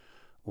it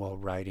while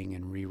writing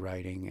and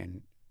rewriting,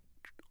 and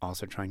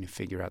also trying to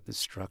figure out the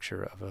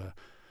structure of a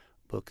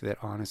book that,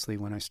 honestly,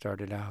 when I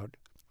started out,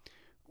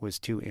 was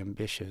too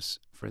ambitious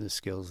for the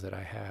skills that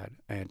I had.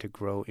 I had to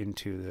grow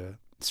into the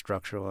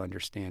structural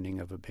understanding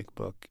of a big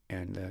book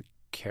and the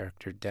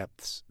character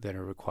depths that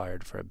are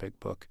required for a big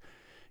book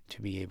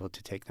to be able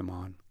to take them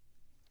on.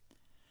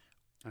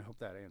 I hope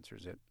that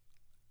answers it.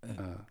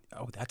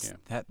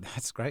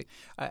 That's great.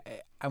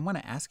 I want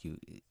to ask you,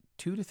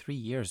 2 to 3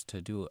 years to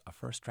do a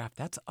first draft,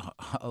 that's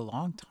a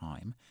long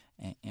time.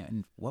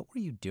 And what were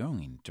you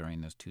doing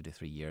during those 2 to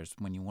 3 years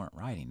when you weren't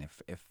writing?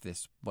 If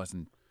this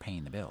wasn't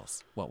paying the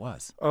bills, what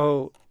was?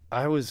 Oh,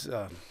 I was,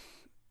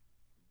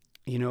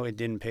 it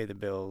didn't pay the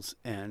bills,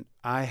 and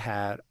I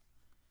had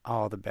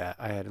lots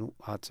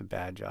of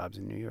bad jobs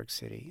in New York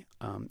City.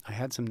 I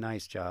had some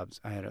nice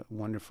jobs. There's a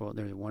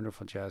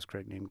wonderful jazz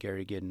critic named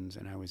Gary Giddens,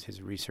 and I was his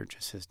research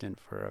assistant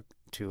for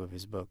 2 of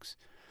his books.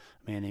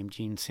 A man named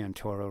Gene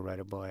Santoro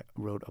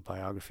wrote a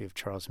biography of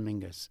Charles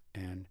Mingus,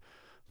 and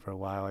for a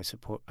while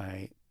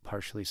I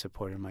partially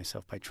supported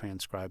myself by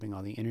transcribing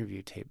all the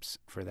interview tapes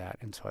for that,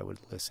 and so I would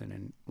listen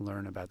and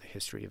learn about the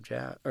history of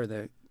jazz, or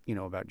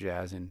about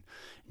jazz in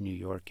New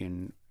York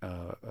in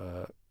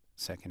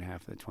second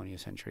half of the 20th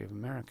century of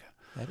America.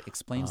 That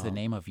explains the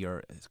name of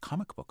your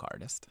comic book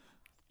artist.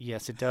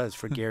 Yes, it does.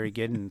 For Gary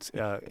Giddens,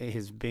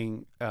 his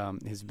Bing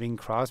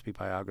Crosby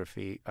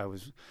biography, I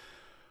was,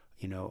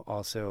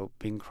 also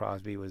Bing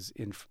Crosby was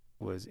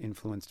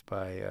influenced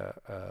by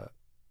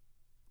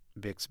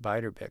Bix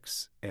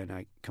Beiderbecke, and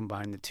I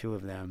combined the 2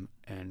 of them,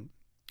 and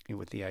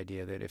with the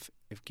idea that if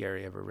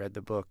Gary ever read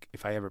the book,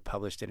 if I ever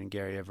published it and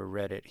Gary ever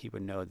read it, he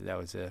would know that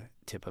was a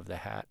tip of the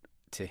hat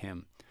to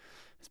him.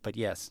 But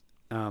yes,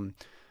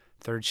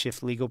 third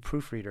shift legal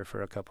proofreader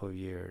for a couple of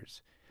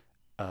years.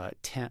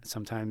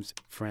 Sometimes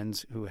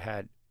friends who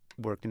had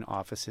worked in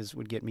offices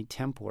would get me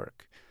temp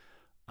work.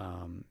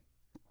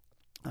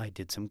 I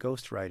did some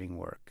ghost writing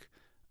work.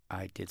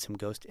 I did some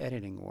ghost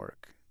editing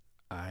work.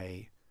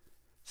 The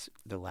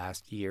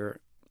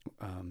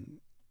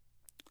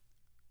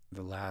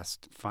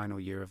last final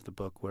year of the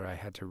book, where I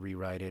had to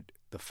rewrite it,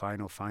 the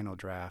final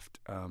draft,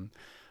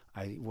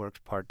 I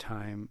worked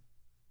part-time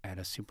at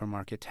a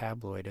supermarket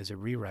tabloid as a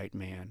rewrite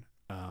man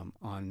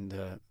on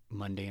the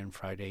Monday and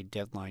Friday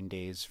deadline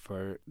days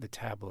for the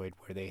tabloid,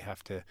 where they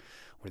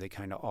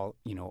kind of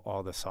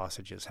all the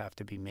sausages have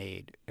to be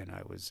made, and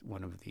I was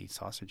one of the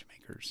sausage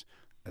makers,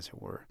 as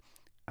it were.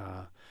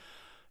 I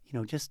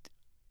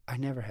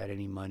never had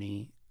any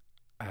money.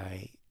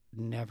 I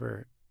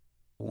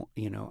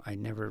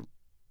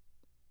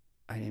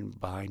didn't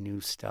buy new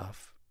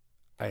stuff.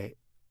 I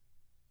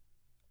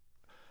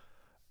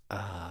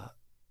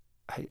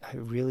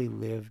really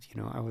lived,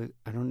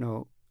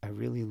 I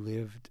really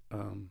lived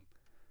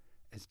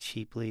as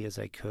cheaply as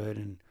I could,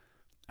 and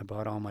I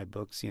bought all my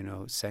books,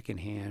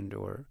 secondhand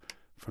or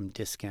from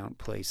discount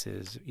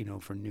places,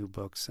 for new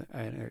books.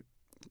 I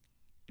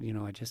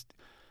just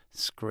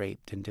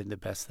scraped and did the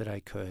best that I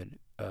could,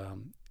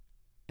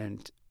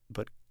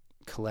 but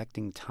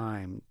collecting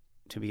time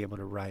to be able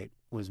to write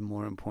was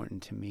more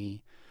important to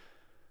me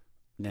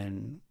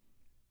than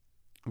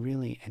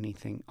really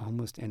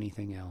almost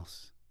anything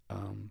else.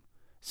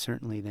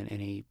 Certainly than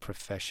any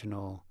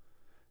professional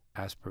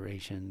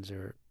aspirations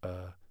or,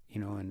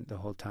 and the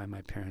whole time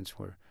my parents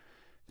were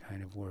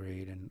kind of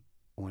worried and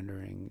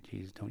wondering,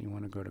 geez, don't you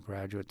want to go to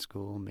graduate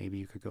school? Maybe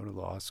you could go to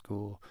law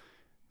school,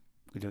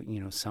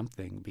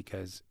 something,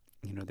 because,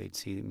 they'd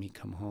see me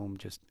come home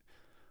just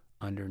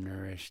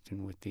undernourished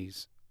and with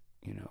these,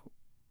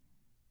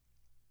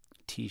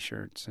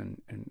 T-shirts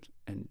and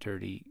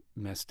dirty,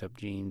 messed up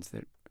jeans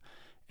they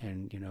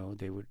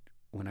would,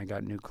 when I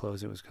got new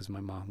clothes, it was because my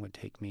mom would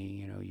take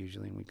me,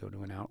 usually, and we'd go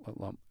to an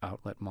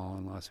outlet mall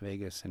in Las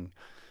Vegas and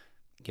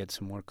get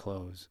some more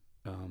clothes,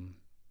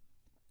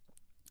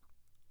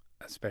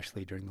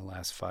 especially during the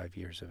last 5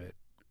 years of it.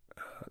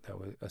 That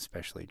was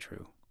especially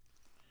true.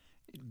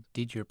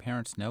 Did your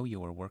parents know you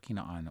were working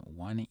on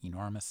one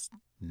enormous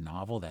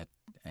novel? That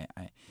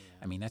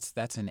I mean,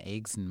 that's an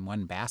eggs in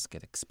one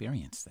basket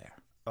experience there.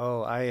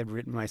 Oh, I had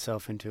written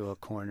myself into a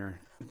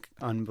corner,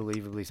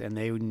 unbelievably, and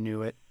they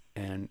knew it.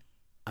 And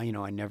I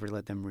never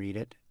let them read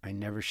it. I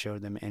never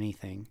showed them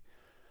anything.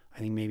 I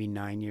think maybe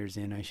 9 years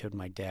in, I showed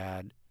my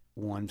dad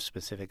one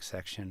specific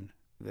section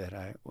that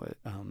that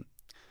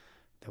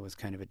was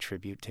kind of a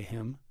tribute to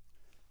him.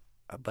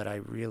 But I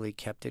really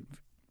kept it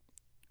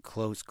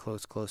close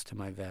to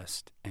my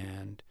vest,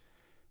 and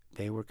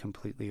they were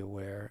completely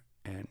aware,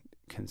 and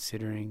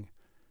considering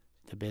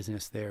the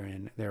business they're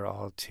in, they're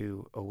all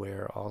too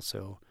aware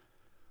also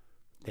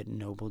that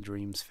noble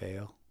dreams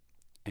fail,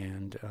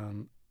 and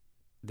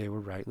they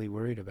were rightly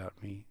worried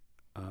about me.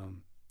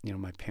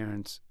 My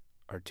parents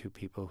are two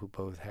people who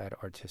both had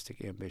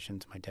artistic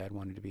ambitions. My dad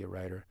wanted to be a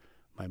writer.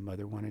 My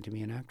mother wanted to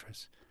be an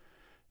actress.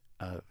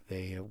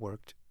 They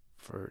worked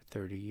for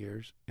 30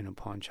 years in a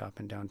pawn shop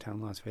in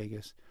downtown Las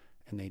Vegas,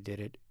 and they did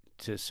it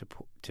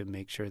to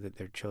make sure that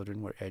their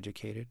children were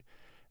educated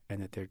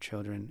and that their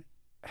children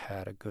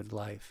had a good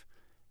life.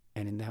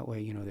 And in that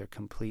way, they're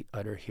complete,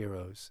 utter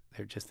heroes.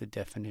 They're just the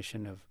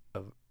definition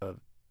of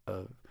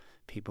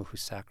people who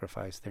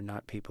sacrifice. They're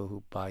not people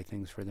who buy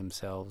things for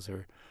themselves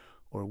or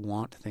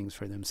want things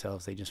for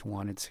themselves. They just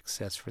wanted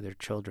success for their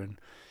children.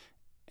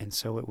 And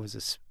so it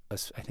was,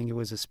 I think it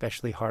was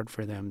especially hard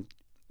for them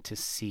to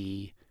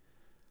see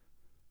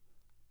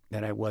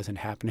that I wasn't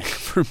happening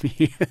for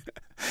me.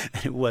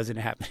 And it wasn't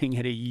happening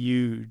in a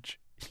huge,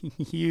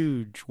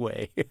 huge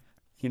way,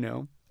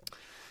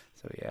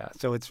 So yeah,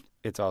 so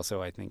it's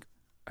also, I think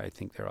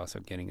they're also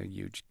getting a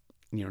huge,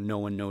 no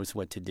one knows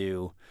what to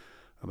do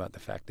about the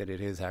fact that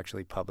it is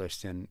actually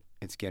published and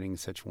it's getting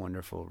such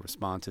wonderful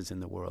responses in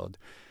the world.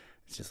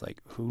 It's just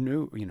like, who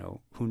knew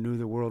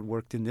the world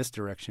worked in this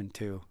direction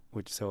too,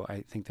 so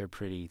I think they're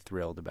pretty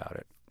thrilled about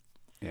it.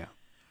 Yeah.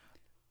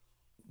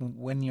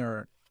 When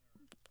you're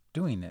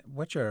doing it,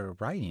 what you're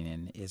writing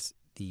in is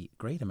the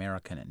great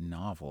American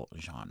novel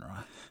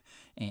genre.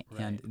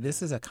 And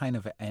this is a kind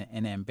of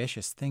an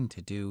ambitious thing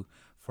to do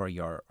for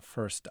your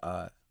first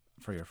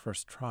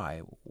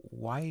try.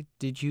 Why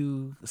did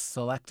you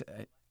select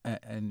a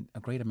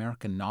great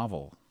American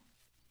novel?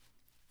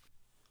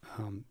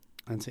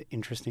 That's an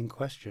interesting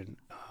question.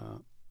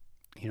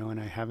 And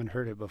I haven't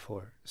heard it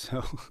before,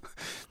 so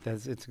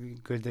it's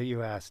good that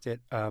you asked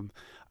it.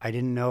 I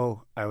didn't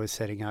know I was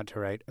setting out to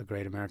write a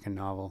great American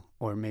novel,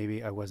 or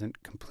maybe I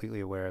wasn't completely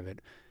aware of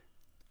it.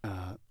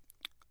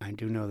 I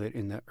do know that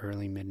in the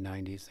early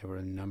mid-'90s, there were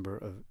a number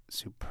of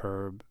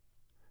superb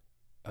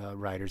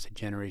writers, a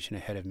generation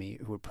ahead of me,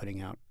 who were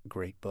putting out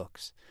great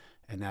books,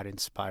 and that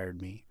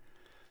inspired me.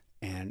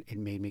 And it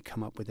made me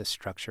come up with a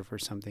structure for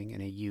something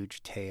and a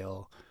huge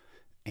tale.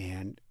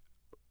 And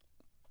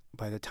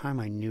by the time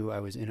I knew I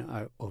was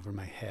in over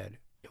my head,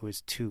 it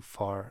was too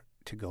far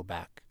to go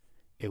back.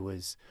 It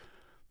was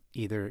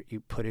either you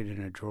put it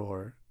in a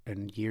drawer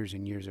and years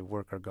of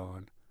work are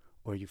gone,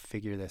 or you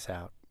figure this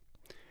out.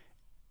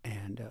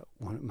 And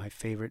one of my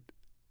favorite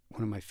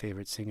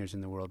singers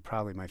in the world,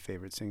 probably my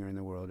favorite singer in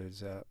the world,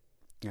 is a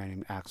guy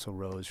named Axl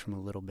Rose from a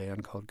little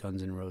band called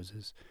Guns N'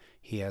 Roses.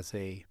 He has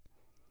a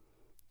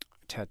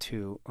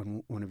tattoo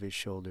on one of his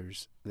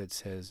shoulders that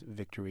says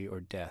 "Victory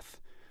or Death,"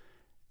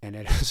 and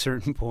at a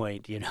certain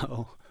point,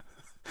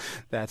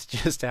 that's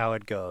just how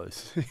it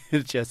goes.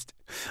 It's just,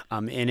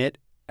 I'm in it.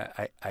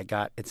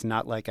 It's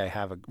not like I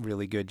have a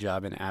really good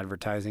job in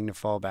advertising to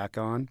fall back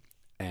on,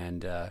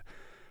 and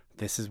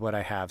this is what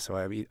I have, so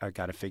I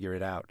got to figure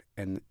it out.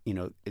 And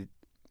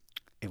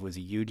it was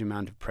a huge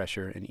amount of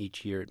pressure, and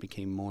each year it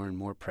became more and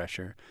more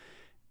pressure.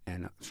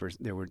 And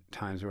there were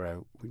times where I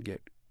would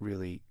get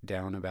really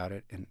down about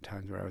it, and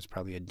times where I was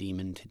probably a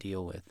demon to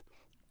deal with.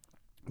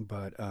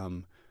 But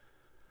I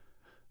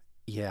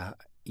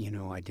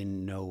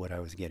didn't know what I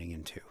was getting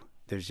into.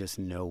 There's just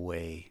no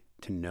way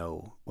to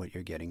know what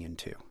you're getting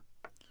into.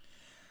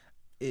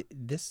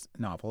 This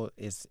novel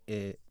it's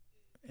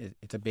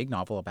a big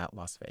novel about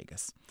Las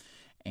Vegas,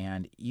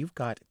 and you've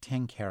got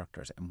 10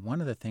 characters. And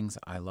one of the things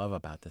I love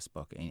about this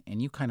book,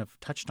 and you kind of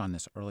touched on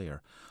this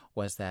earlier,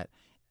 was that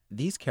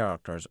these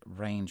characters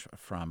range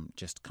from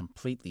just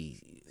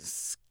completely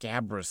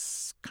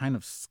scabrous, kind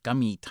of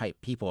scummy type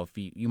people.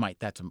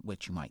 That's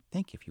what you might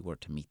think if you were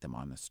to meet them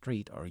on the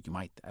street, or you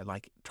might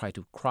try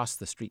to cross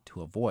the street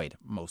to avoid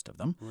most of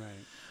them.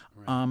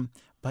 Right.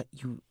 But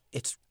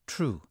it's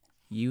true.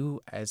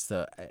 You, as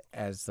the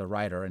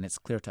writer, and it's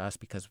clear to us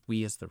because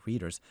we as the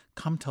readers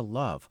come to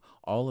love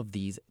all of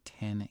these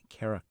 10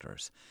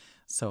 characters.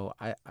 So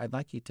I'd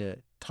like you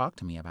to talk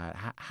to me about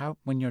how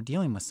when you're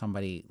dealing with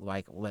somebody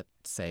like, let's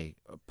say,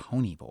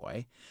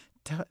 Ponyboy,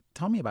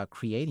 tell me about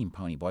creating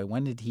Ponyboy.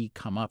 When did he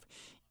come up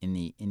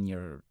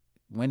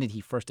when did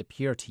he first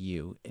appear to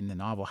you in the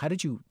novel? How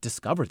did you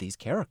discover these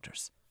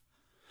characters?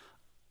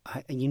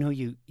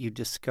 You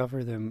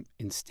discover them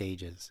in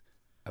stages.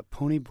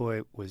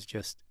 Ponyboy was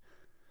just,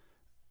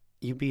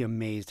 you'd be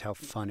amazed how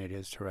fun it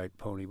is to write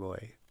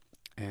Ponyboy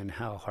and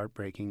how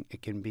heartbreaking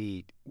it can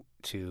be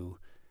to,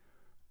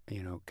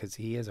 because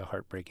he is a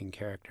heartbreaking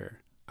character.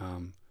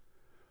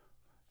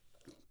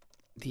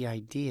 The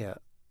idea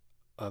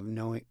of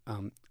knowing,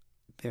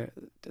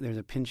 there's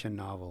a Pynchon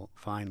novel,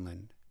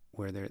 Vineland,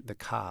 where the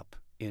cop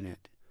in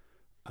it,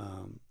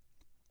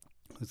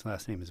 whose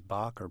last name is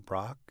Bach or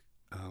Brock,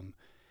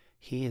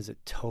 he is a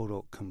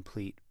total,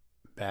 complete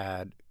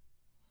bad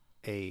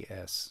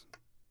AS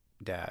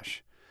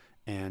dash.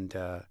 And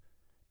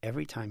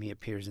every time he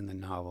appears in the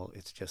novel,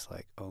 it's just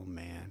like, oh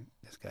man,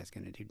 this guy's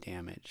going to do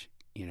damage.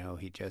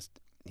 He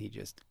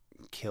just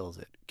kills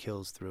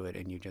through it,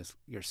 and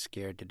you're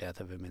scared to death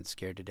of him and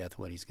scared to death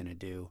what he's going to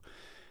do.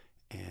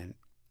 And,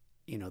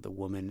 the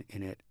woman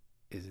in it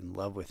is in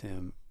love with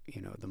him.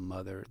 The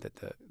mother that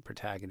the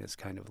protagonist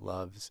kind of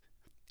loves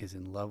is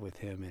in love with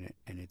him,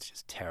 and it's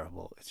just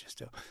terrible. It's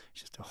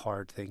just a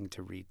hard thing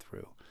to read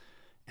through.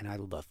 And I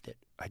loved it.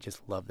 I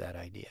just love that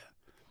idea.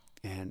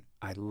 And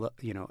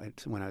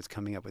when I was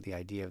coming up with the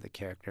idea of the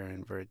character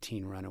and for a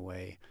teen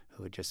runaway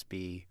who would just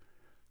be,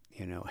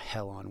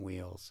 hell on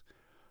wheels,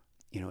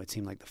 it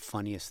seemed like the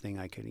funniest thing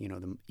I could,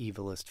 the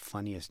evilest,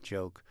 funniest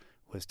joke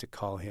was to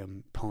call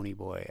him Pony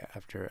Boy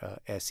after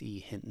S.E.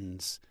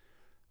 Hinton's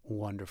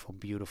wonderful,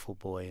 beautiful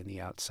boy in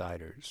The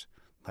Outsiders.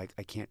 Like,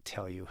 I can't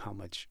tell you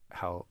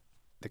how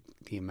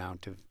the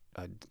amount of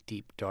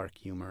deep, dark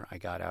humor I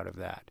got out of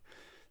that.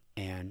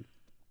 And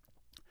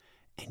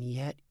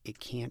yet it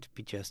can't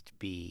just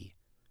be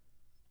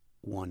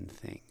one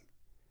thing.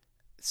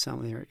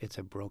 Somewhere it's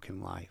a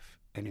broken life.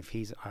 And if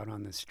he's out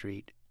on the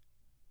street,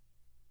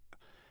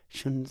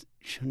 shouldn't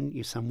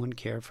someone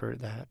care for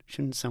that?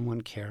 Shouldn't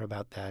someone care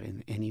about that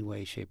in any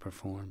way, shape, or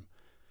form?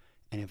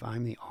 And if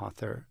I'm the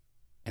author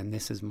and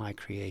this is my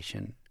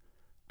creation,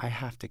 I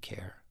have to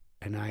care.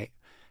 And I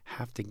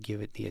have to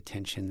give it the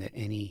attention that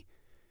any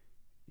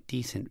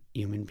decent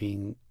human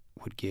being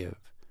would give.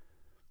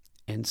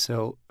 And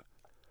so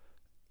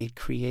it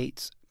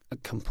creates a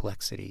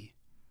complexity.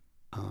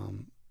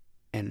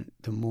 And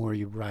the more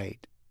you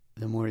write,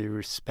 the more you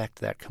respect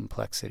that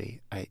complexity,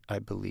 I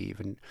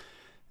believe.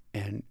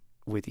 And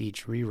with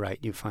each rewrite,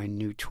 you find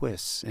new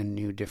twists and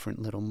new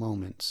different little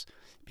moments,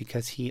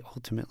 because he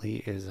ultimately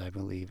is, I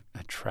believe,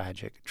 a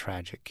tragic,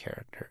 tragic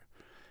character.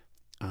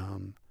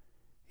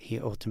 He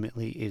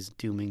ultimately is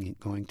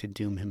going to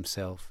doom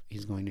himself.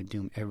 He's going to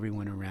doom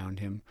everyone around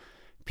him.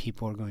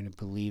 People are going to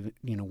believe,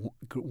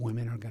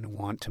 women are going to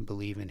want to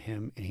believe in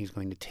him, and he's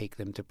going to take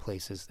them to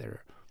places that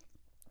are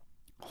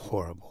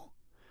horrible.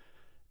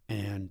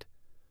 And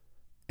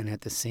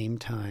at the same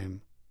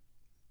time,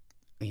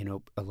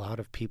 a lot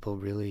of people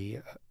really,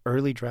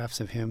 early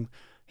drafts of him,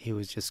 he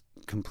was just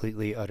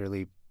completely,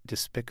 utterly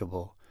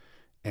despicable.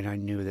 And I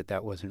knew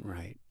that wasn't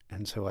right.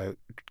 And so I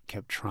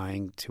kept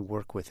trying to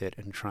work with it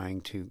and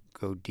trying to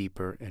go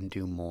deeper and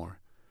do more.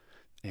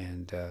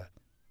 And,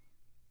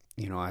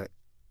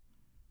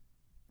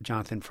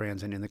 Jonathan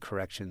Franzen in The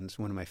Corrections,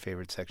 one of my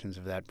favorite sections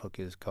of that book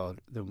is called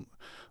The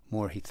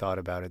More He Thought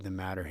About It, the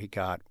Madder He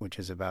Got, which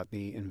is about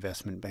the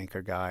investment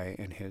banker guy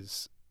and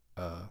his,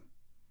 the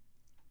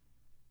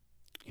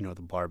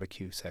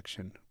barbecue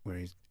section,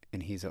 where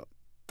he's a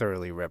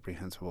thoroughly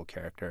reprehensible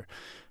character,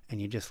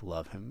 and you just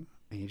love him,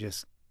 and you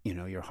just,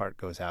 your heart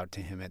goes out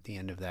to him at the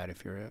end of that.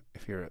 If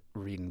you're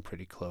reading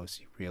pretty close,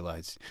 you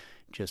realize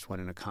just what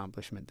an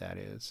accomplishment that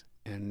is.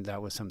 And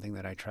that was something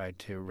that I tried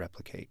to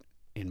replicate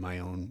in my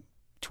own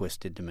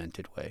twisted,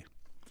 demented way.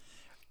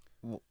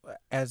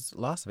 As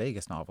Las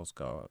Vegas novels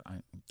go,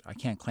 I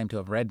can't claim to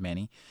have read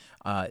many.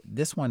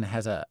 This one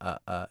has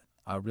a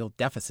real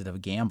deficit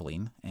of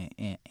gambling,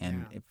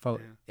 and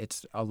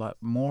it's a lot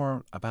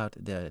more about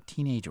the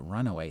teenage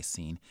runaway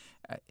scene.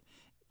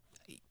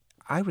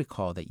 I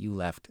recall that you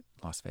left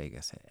Las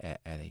Vegas at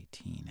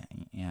 18,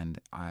 and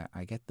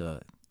I get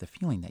the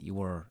feeling that you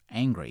were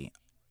angry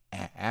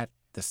at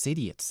the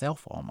city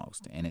itself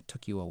almost, and it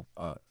took you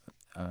a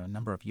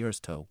number of years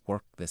to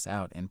work this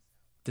out. And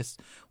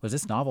was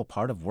this novel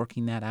part of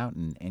working that out,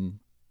 and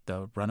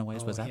The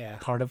Runaways, was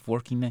that part of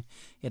working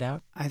it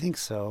out? I think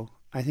so.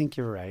 I think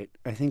you're right.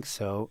 I think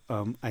so.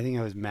 I think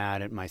I was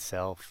mad at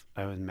myself.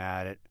 I was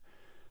mad at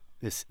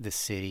the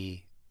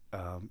city.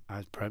 I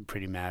was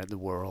pretty mad at the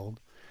world.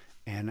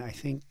 And I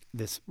think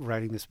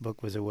writing this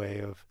book was a way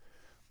of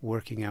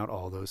working out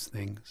all those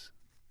things.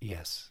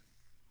 Yes,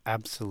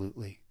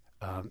 absolutely.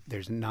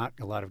 There's not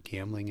a lot of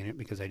gambling in it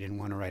because I didn't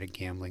want to write a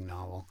gambling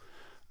novel.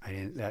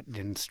 That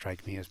didn't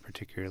strike me as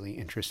particularly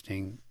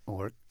interesting,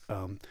 or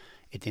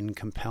it didn't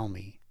compel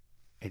me.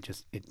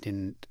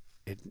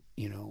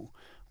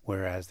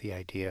 Whereas the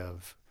idea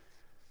of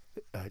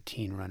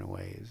teen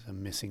runaways, a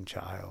missing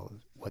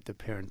child, what the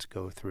parents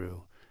go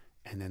through,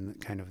 and then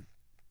kind of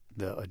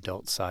the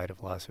adult side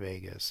of Las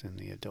Vegas and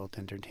the adult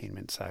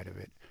entertainment side of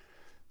it,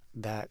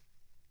 that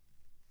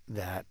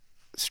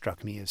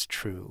struck me as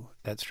true.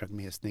 That struck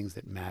me as things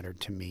that mattered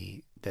to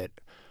me, that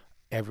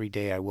every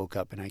day I woke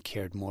up and I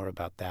cared more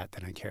about that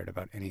than I cared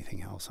about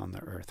anything else on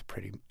the earth,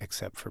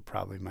 except for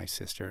probably my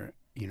sister,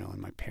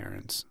 and my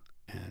parents,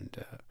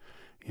 and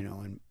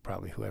and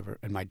probably whoever,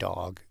 and my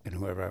dog, and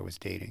whoever I was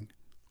dating.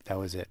 That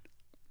was it.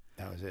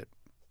 How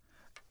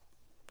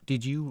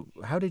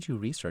did you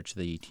research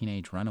the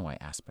teenage runaway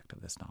aspect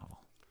of this novel?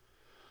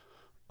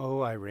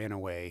 Oh, I ran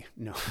away.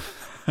 No.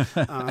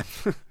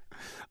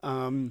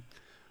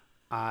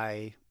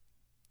 I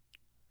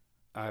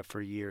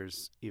for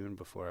years, even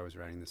before I was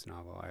writing this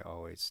novel, I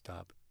always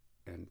stop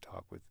and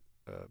talk with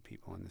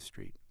people on the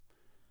street,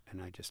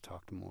 and I just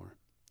talked more.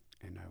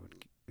 And I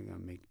would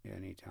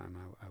anytime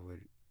I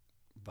would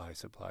buy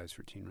supplies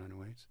for teen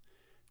runaways,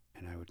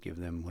 and I would give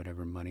them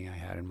whatever money I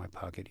had in my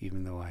pocket,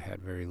 even though I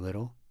had very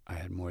little. I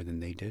had more than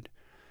they did.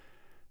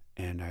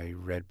 And I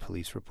read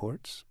police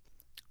reports,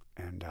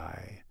 and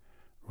I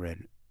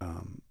read,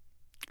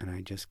 and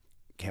I just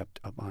kept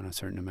up on a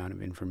certain amount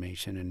of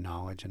information and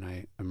knowledge, and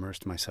I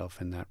immersed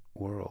myself in that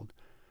world.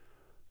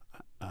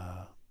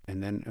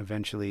 And then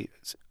eventually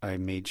I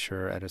made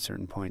sure at a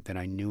certain point that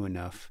I knew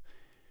enough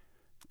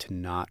to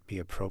not be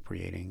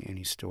appropriating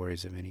any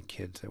stories of any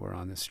kids that were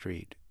on the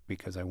street,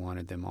 because I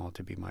wanted them all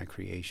to be my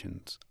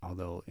creations.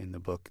 Although in the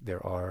book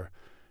there are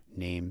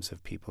names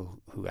of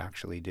people who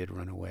actually did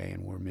run away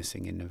and were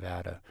missing in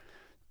Nevada,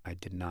 I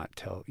did not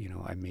tell,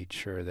 I made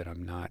sure that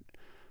I'm not,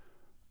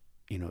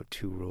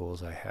 two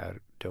rules I had: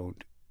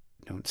 don't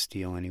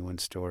steal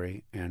anyone's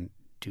story, and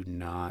do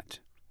not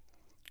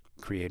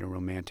create a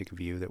romantic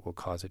view that will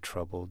cause a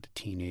troubled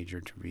teenager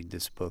to read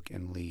this book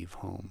and leave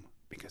home,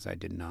 because I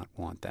did not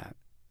want that.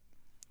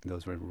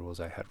 Those were rules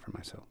I had for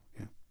myself.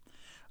 Yeah.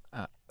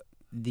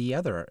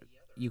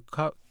 You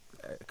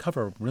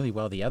cover really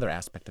well the other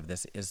aspect of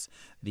this is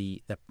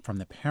the from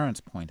the parents'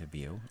 point of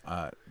view.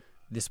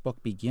 This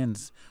book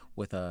begins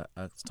with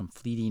some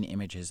fleeting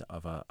images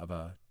of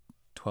a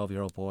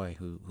 12-year-old boy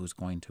who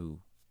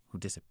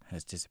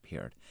has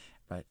disappeared.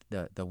 But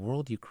the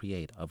world you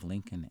create of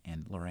Lincoln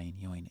and Lorraine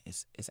Ewing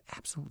is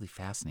absolutely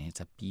fascinating. It's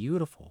a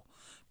beautiful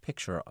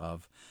picture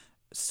of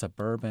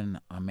suburban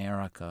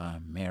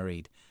America,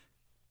 married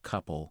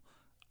couple,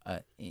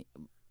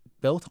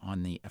 built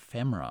on the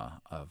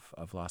ephemera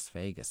of Las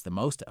Vegas, the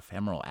most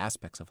ephemeral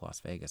aspects of Las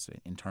Vegas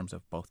in terms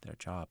of both their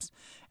jobs.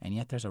 And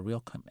yet there's a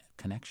real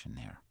connection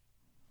there.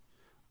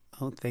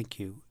 Oh, thank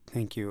you.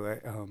 Thank you.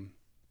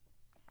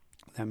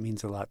 That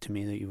means a lot to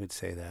me that you would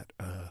say that.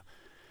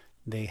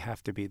 They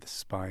have to be the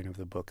spine of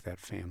the book, that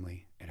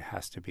family. It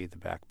has to be the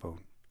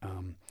backbone.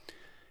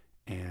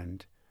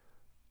 And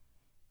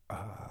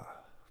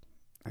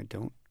I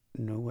don't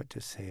know what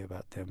to say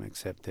about them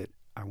except that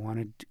I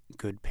wanted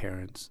good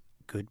parents,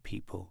 good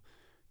people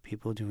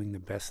doing the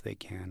best they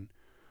can,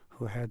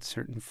 who had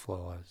certain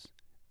flaws,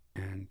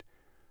 and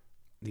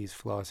these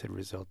flaws had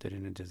resulted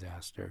in a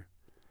disaster.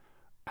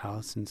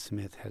 Allison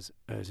Smith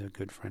is a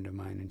good friend of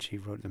mine, and she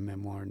wrote the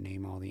memoir,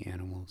 Name All the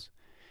Animals.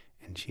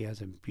 And she has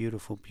a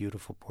beautiful,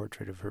 beautiful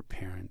portrait of her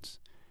parents.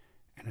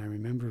 And I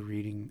remember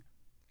reading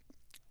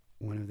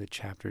one of the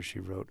chapters she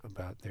wrote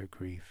about their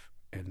grief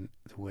and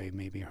the way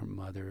maybe her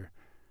mother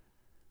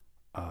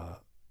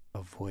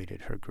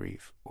avoided her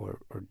grief or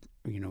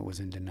was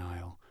in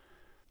denial.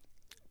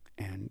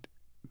 And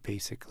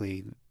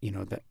basically,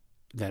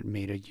 that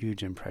made a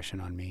huge impression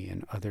on me,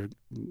 and other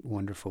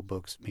wonderful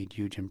books made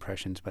huge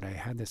impressions. But I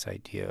had this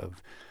idea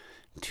of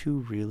two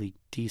really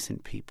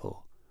decent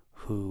people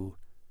who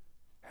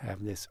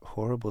have this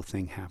horrible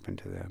thing happen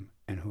to them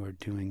and who are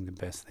doing the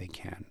best they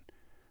can.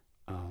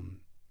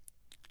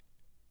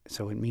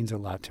 So it means a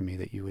lot to me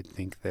that you would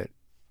think that,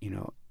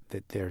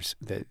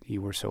 that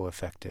you were so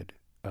affected.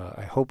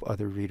 I hope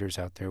other readers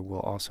out there will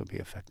also be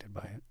affected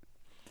by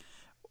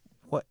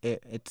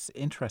it. It's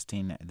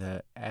interesting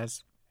that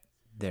as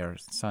their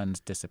son's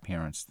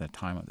disappearance, the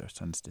time of their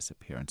son's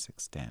disappearance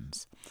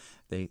extends,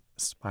 they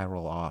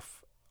spiral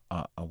off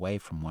away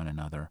from one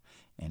another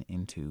and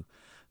into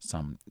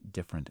some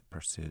different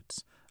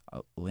pursuits.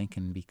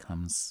 Lincoln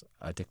becomes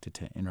addicted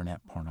to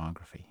internet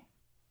pornography.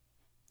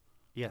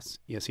 Yes,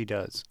 he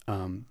does.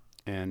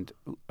 And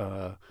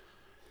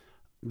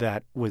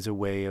that was a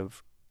way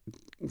of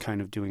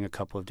kind of doing a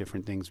couple of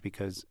different things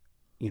because,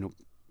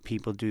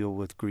 people deal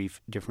with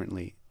grief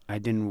differently. I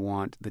didn't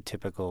want the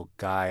typical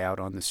guy out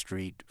on the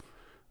street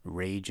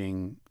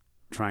raging,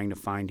 trying to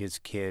find his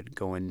kid,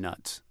 going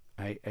nuts.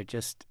 I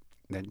just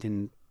that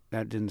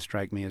didn't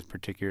strike me as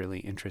particularly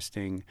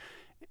interesting,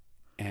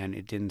 and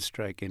it didn't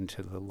strike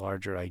into the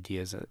larger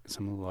ideas,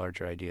 some of the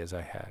larger ideas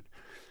I had.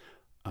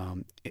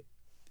 And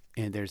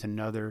there's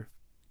another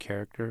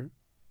character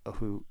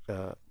who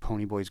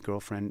Ponyboy's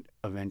girlfriend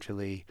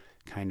eventually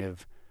kind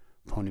of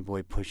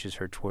Ponyboy pushes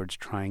her towards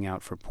trying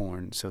out for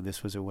porn. So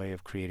this was a way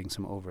of creating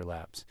some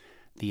overlaps.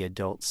 The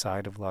adult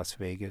side of Las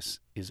Vegas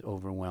is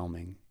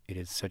overwhelming. It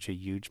is such a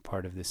huge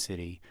part of the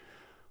city.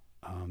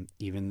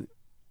 Even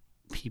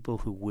people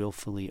who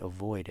willfully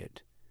avoid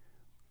it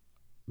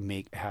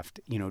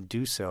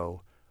do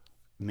so,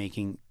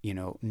 making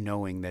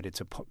knowing that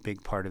it's a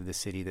big part of the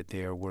city that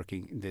they are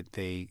working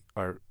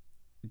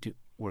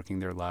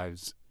their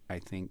lives, I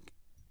think,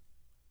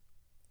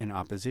 in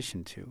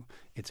opposition to.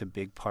 It's a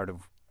big part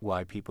of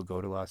why people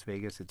go to Las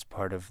Vegas. It's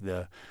part of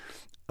the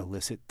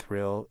illicit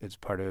thrill. It's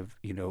part of,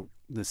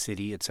 the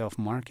city itself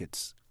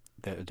markets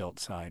the adult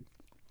side.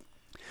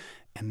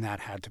 And that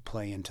had to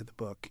play into the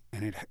book.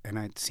 And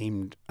it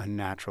seemed a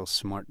natural,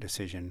 smart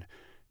decision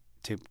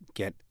to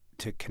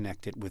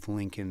connect it with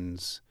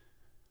Lincoln's,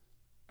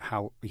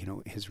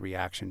 his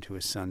reaction to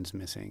his son's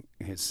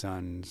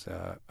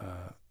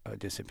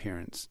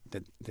disappearance,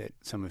 that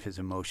some of his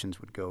emotions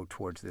would go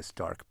towards this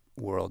dark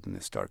world and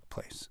this dark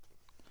place.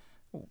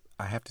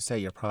 I have to say,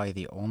 you're probably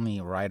the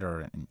only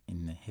writer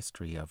in the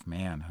history of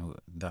man who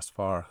has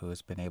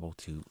been able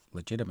to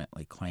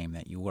legitimately claim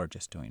that you were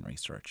just doing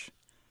research.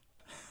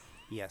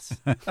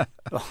 Yes.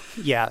 Oh,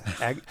 yeah.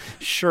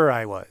 Sure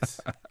I was.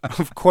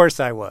 Of course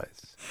I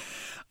was.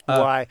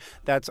 Why?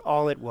 That's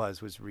all it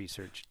was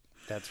research.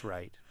 That's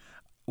right.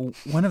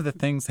 One of the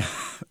things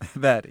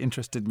that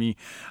interested me,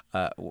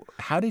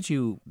 how did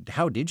you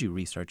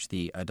research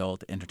the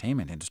adult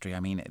entertainment industry? I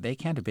mean, they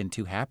can't have been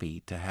too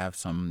happy to have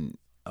some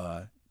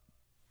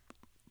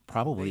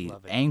probably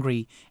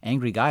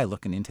angry guy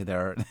looking into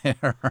their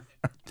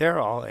They're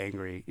all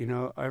angry.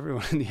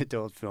 Everyone in the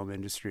adult film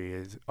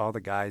industry all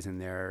the guys in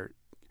there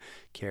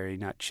carry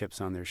not chips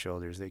on their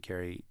shoulders, they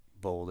carry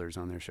boulders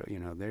on their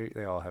shoulders.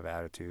 They all have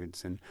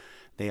attitudes, and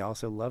they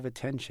also love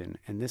attention.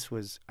 And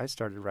I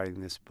started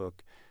writing this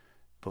book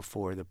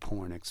before the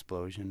porn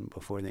explosion,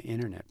 before the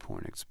internet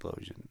porn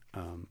explosion.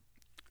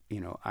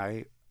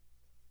 I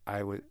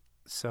was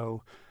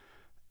so.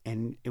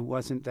 And it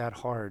wasn't that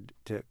hard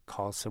to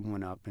call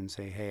someone up and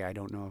say, hey, I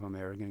don't know if I'm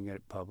ever going to get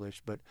it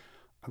published, but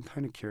I'm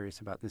kind of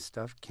curious about this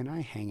stuff. Can I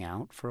hang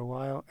out for a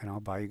while and I'll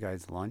buy you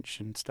guys lunch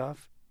and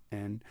stuff?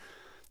 And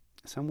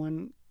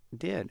someone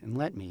did and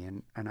let me.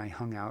 And I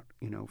hung out,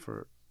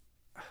 for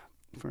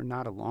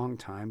not a long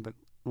time, but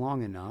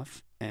long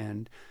enough.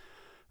 And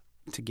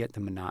to get the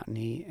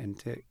monotony and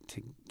to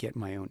get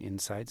my own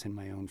insights and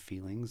my own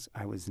feelings.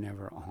 I was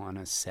never on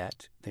a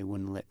set. They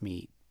wouldn't let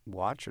me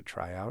watch or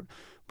try out,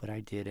 but I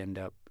did end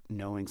up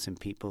knowing some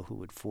people who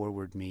would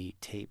forward me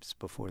tapes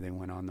before they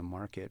went on the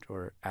market,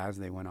 or as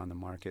they went on the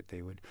market,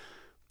 they would,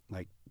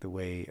 like the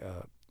way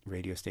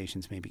radio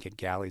stations maybe get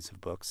galleys of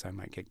books, I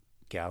might get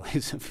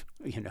galleys of,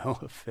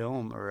 a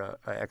film or a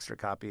extra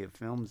copy of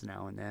films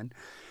now and then.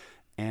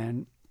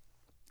 And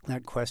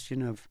that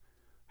question of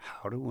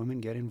how do women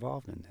get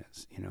involved in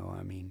this?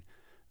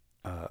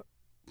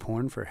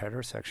 Porn for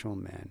heterosexual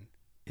men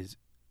is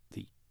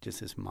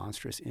just this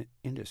monstrous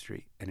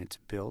industry, and it's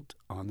built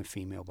on the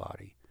female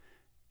body.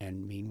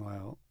 And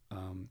meanwhile,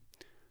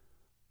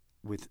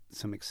 with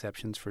some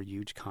exceptions for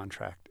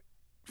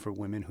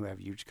women who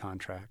have huge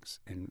contracts,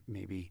 and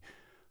maybe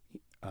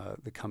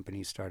the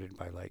companies started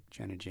by like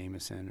Jenna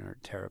Jameson or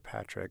Tara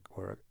Patrick,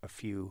 or a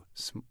few,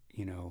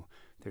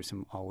 there's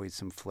always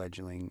some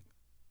fledgling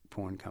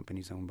porn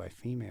companies owned by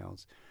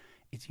females.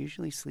 It's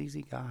usually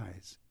sleazy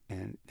guys,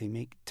 and they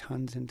make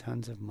tons and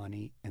tons of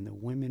money, and the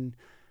women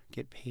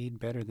get paid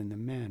better than the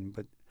men,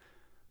 but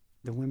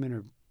the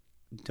women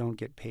don't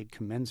get paid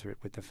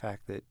commensurate with the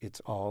fact that it's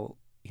all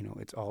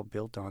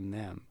built on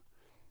them.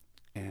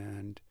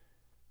 And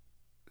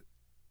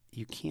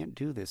you can't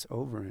do this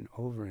over and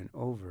over and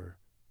over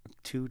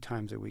 2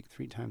 times a week,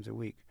 3 times a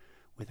week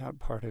without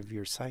part of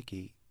your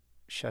psyche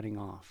shutting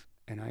off.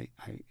 And I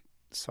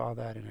saw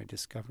that, and I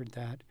discovered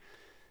that.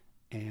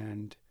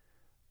 And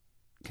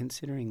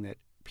considering that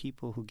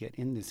people who get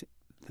in the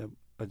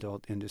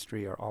adult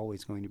industry are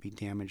always going to be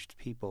damaged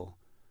people,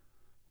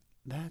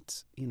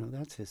 that's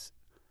this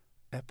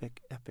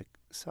epic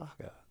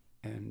saga,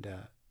 and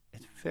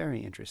it's very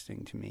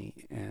interesting to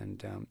me.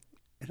 And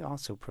it's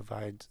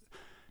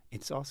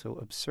also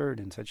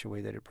absurd in such a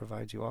way that it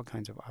provides you all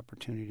kinds of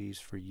opportunities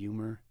for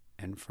humor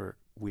and for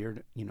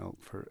weird,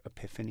 for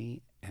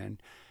epiphany.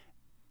 And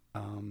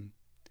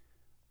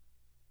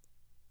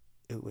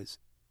it was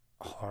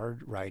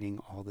hard writing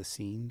all the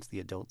scenes, the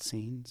adult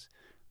scenes.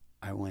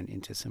 I went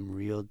into some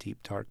real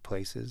deep, dark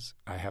places.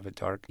 I have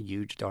a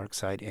huge dark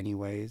side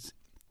anyways.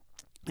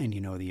 And,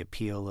 the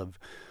appeal of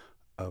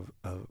the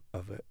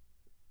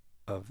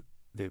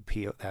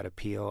appeal, that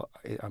appeal,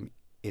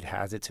 it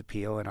has its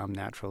appeal, and I'm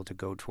natural to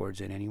go towards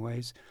it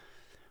anyways.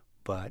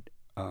 But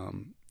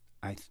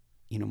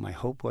my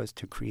hope was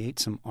to create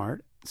some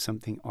art,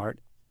 something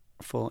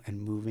artful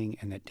and moving,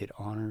 and that did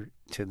honor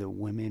to the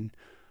women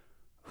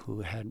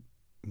who had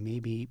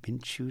maybe been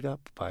chewed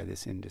up by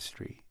this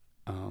industry.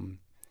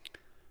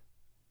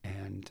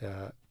 And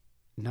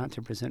not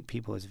to present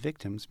people as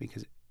victims,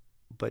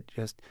 but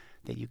just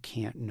that you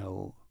can't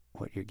know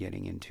what you're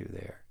getting into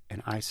there.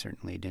 And I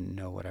certainly didn't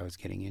know what I was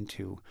getting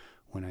into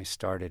when I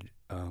started,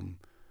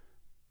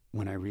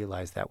 when I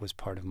realized that was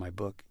part of my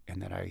book,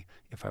 and that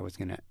if I was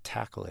going to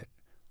tackle it,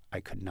 I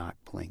could not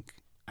blink.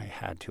 I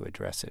had to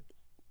address it,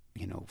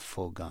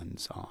 full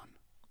guns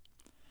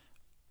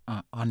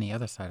on. On the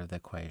other side of the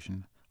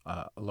equation,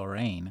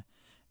 Lorraine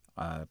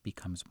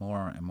becomes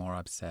more and more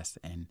obsessed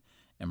and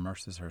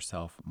immerses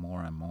herself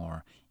more and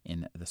more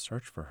in the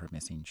search for her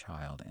missing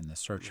child, and the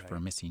search for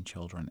missing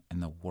children,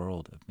 and the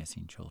world of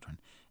missing children.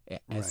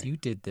 As you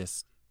did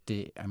this,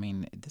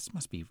 this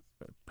must be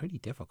pretty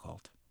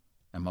difficult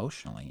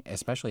emotionally,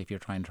 especially if you're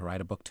trying to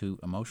write a book to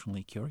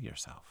emotionally cure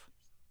yourself.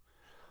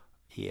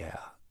 Yeah,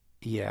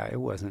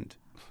 it wasn't.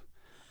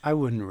 I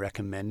wouldn't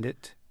recommend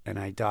it, and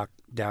I doubt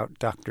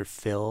Dr.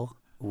 Phil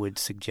would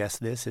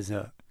suggest this as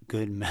a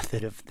good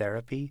method of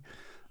therapy.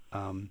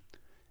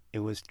 It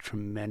was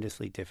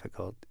tremendously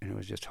difficult, and it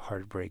was just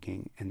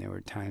heartbreaking. And there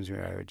were times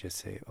where I would just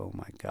say, oh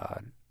my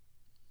God,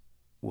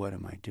 what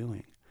am I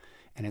doing?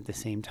 And at the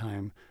same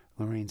time,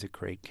 Lorraine's a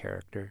great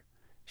character.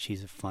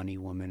 She's a funny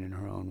woman in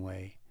her own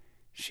way.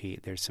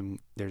 There's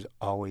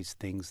always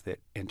things that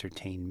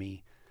entertain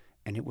me.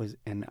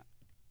 And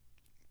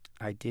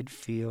I did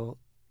feel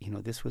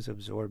this was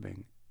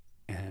absorbing.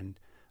 And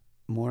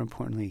more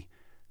importantly,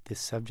 this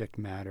subject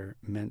matter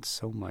meant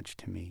so much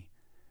to me.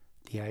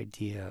 The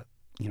idea,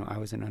 I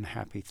was an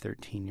unhappy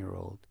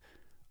 13-year-old.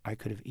 I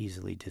could have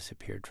easily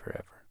disappeared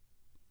forever.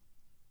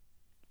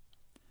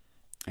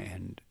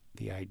 And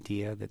the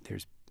idea that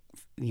there's,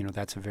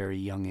 that's a very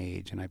young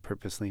age, and I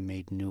purposely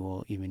made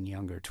Newell even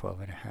younger,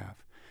 12 and a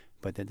half,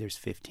 but that there's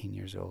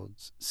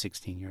 15-year-olds,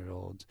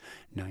 16-year-olds,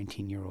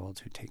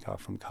 19-year-olds who take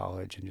off from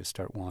college and just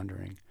start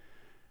wandering,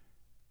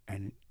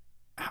 and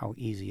how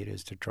easy it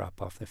is to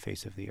drop off the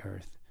face of the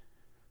earth.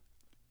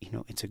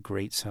 It's a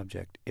great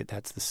subject.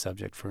 That's the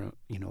subject for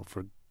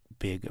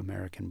big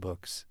American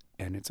books,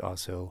 and it's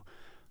also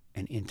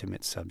an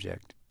intimate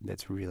subject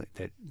that's really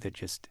that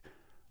just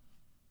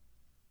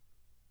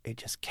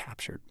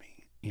captured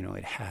me.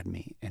 It had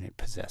me and it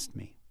possessed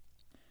me.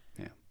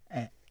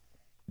 Yeah.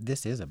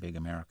 This is a big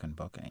American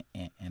book,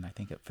 and I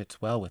think it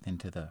fits well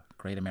into the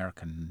great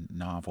American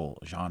novel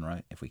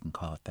genre, if we can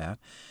call it that.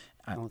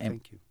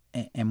 Thank you.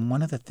 And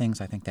one of the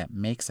things I think that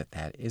makes it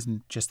that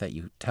isn't just that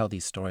you tell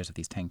these stories of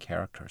these 10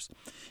 characters.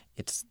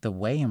 It's the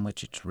way in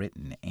which it's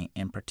written,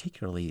 and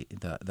particularly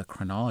the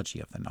chronology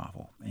of the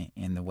novel,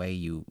 and the way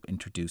you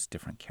introduce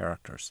different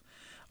characters.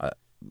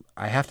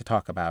 I have to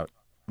talk about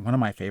one of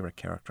my favorite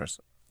characters,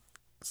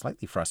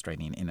 slightly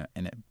frustrating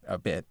in a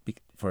bit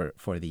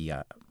for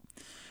the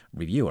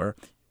reviewer,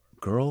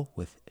 Girl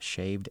with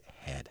Shaved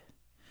Head.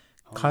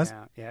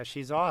 Yeah,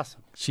 she's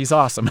awesome. She's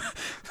awesome.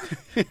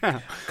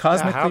 Yeah.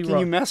 Cosmically How can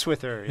you mess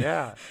with her?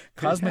 Yeah.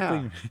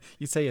 Cosmically,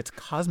 you say it's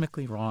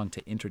cosmically wrong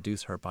to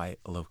introduce her by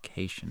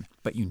location,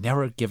 but you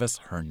never give us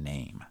her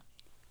name.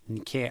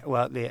 You can't.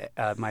 Well,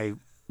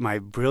 my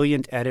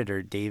brilliant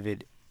editor,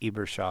 David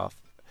Ebershoff,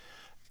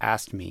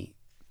 asked me,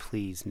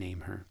 please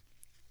name her.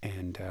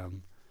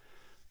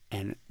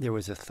 And there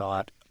was a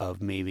thought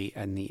of maybe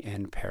in the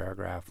end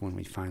paragraph when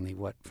we finally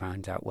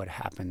finds out what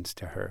happens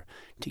to her,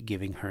 to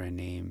giving her a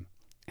name.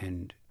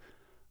 And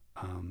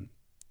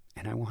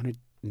I wanted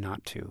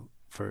not to,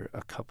 for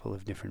a couple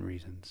of different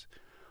reasons.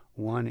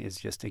 One is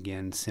just,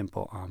 again,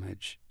 simple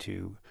homage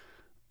to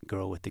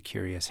Girl with the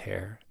Curious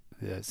Hair,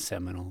 the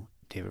seminal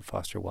David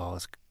Foster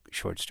Wallace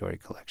short story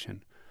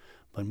collection.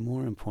 But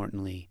more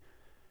importantly,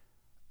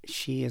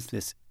 she is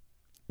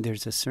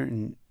there's a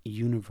certain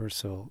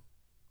universal,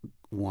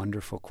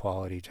 wonderful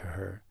quality to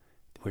her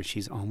where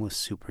she's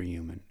almost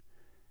superhuman.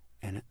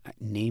 And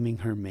naming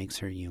her makes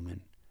her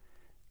human.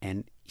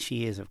 And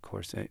she is, of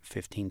course, a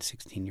 15,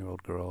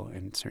 16-year-old girl,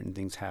 and certain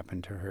things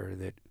happen to her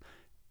that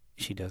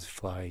she does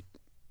fly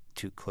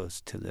too close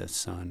to the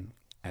sun,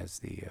 as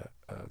the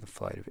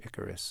flight of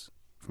Icarus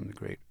from the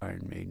great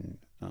Iron Maiden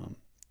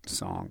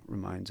song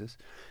reminds us,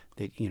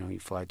 that, you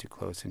fly too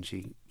close and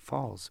she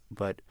falls.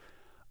 But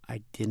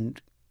I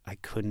couldn't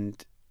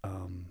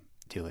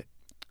do it.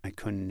 I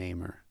couldn't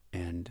name her.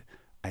 And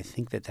I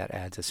think that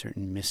adds a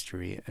certain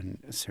mystery and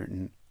a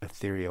certain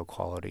ethereal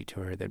quality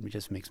to her that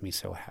just makes me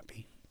so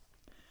happy.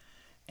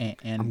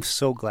 And I'm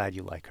so glad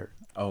you like her.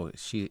 Oh,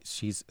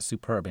 she's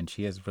superb, and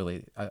she is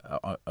really a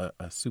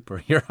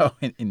superhero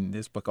in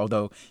this book.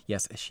 Although,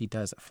 yes, she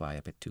does fly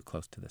a bit too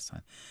close to the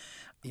sun.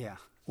 Yeah.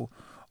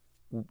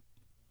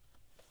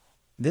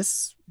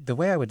 The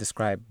way I would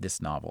describe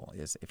this novel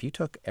is if you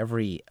took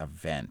every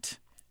event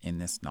in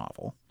this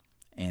novel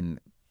and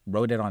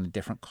wrote it on a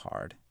different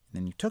card, and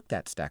then you took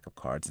that stack of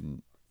cards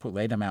and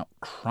laid them out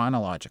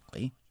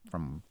chronologically,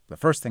 from the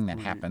first thing that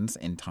happens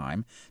in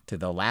time to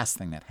the last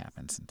thing that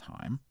happens in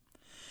time.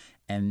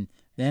 And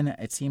then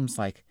it seems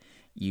like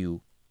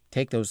you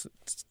take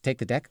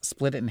the deck,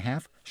 split it in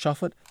half,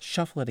 shuffle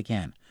it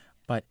again.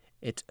 But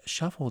it's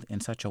shuffled in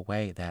such a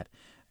way that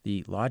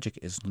the logic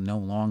is no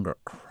longer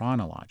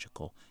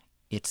chronological.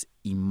 It's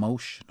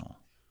emotional.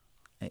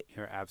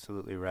 You're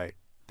absolutely right.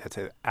 That's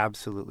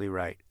absolutely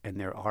right. And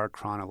there are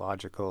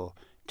chronological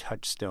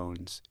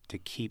touchstones to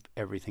keep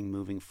everything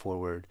moving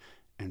forward,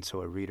 and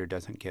so a reader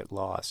doesn't get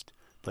lost.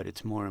 But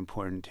it's more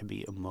important to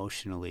be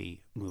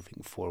emotionally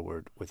moving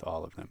forward with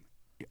all of them.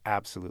 You're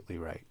absolutely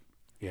right.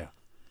 Yeah.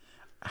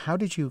 How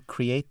did you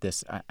create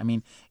this? I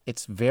mean,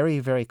 it's very,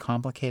 very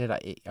complicated.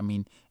 I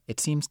mean, it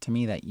seems to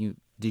me that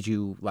did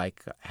you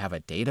have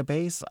a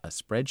database, a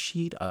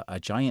spreadsheet, a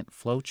giant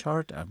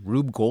flowchart, a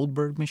Rube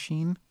Goldberg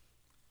machine?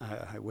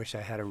 I wish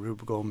I had a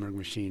Rube Goldberg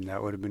machine.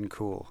 That would have been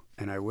cool.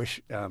 And I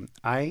wish a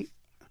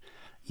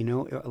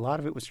lot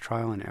of it was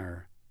trial and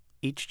error.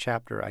 Each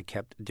chapter I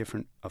kept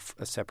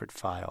a separate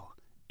file,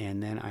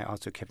 and then I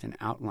also kept an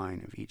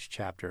outline of each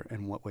chapter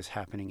and what was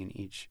happening in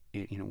each,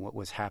 what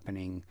was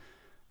happening,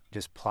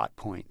 just plot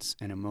points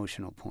and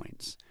emotional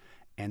points.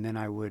 And then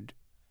I would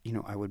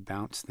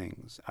bounce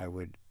things. I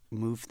would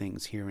move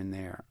things here and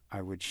there.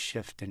 I would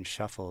shift and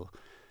shuffle.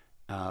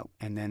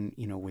 And then,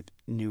 with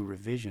new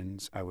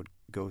revisions, I would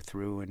go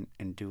through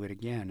and do it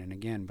again and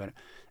again. But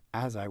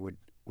as I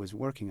was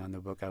working on the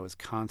book, I was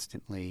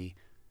constantly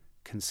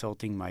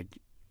consulting my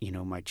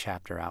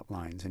chapter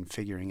outlines and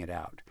figuring it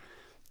out.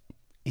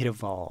 It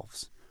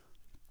evolves.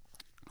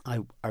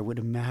 I would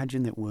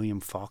imagine that William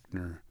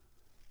Faulkner,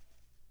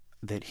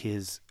 that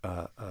his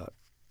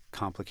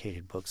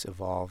complicated books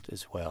evolved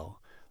as well.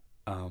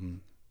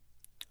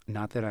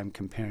 Not that I'm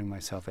comparing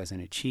myself as an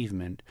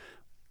achievement,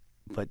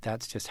 but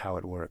that's just how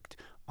it worked.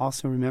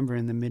 Also, remember,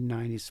 in the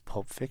mid-'90s,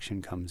 Pulp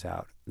Fiction comes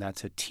out.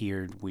 That's a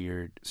tiered,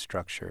 weird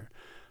structure.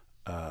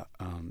 A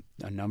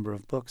number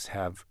of books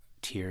have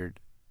tiered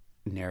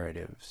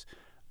narratives.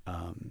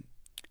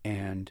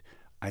 And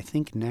I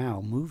think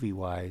now,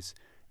 movie-wise,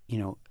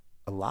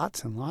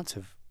 lots and lots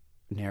of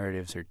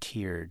narratives are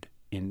tiered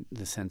in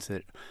the sense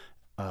that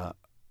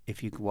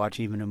if you watch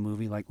even a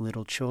movie like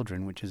Little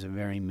Children, which is a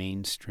very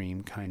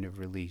mainstream kind of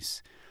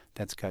release,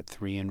 that's got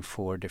 3 and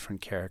 4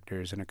 different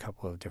characters and a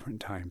couple of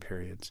different time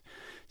periods.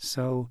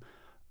 So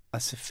a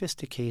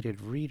sophisticated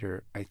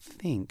reader, I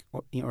think,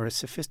 or a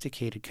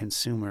sophisticated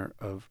consumer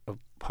of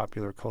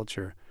popular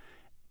culture,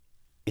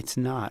 it's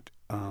not,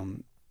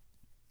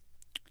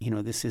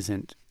 this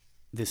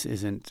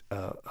isn't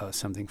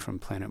something from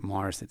planet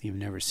Mars that you've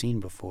never seen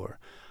before.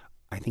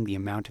 I think the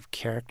amount of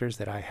characters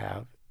that I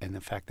have and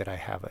the fact that I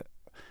have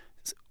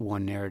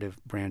one narrative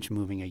branch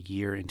moving a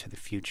year into the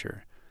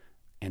future,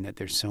 and that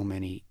there's so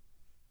many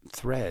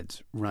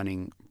threads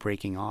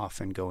breaking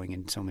off and going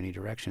in so many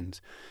directions,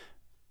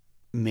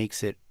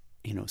 makes it,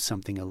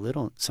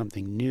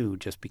 something new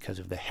just because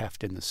of the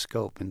heft and the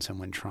scope and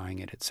someone trying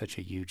it at such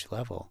a huge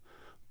level.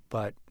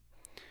 But,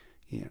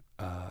 I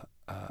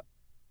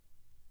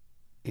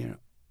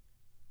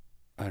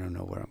don't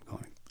know where I'm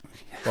going.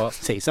 Well,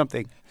 say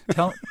something.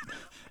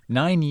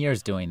 9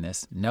 years doing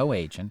this, no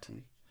agent.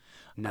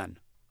 None.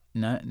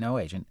 No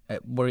agent.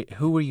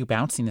 Who were you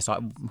bouncing this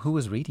off? Who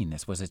was reading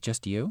this? Was it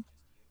just you?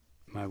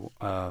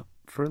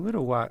 For a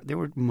little while, there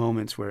were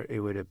moments where it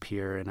would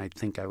appear, and I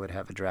think I would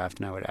have a draft,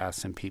 and I would ask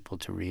some people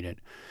to read it.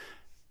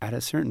 At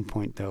a certain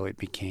point, though, it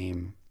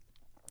became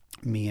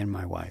me and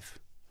my wife.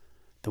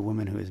 The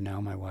woman who is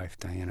now my wife,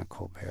 Diana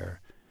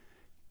Colbert,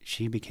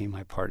 she became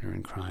my partner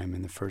in crime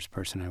and the first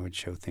person I would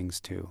show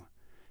things to.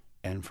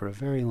 And for a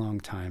very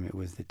long time, it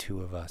was the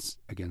two of us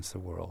against the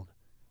world.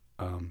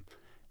 And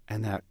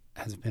that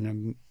has been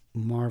a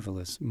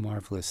marvelous,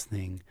 marvelous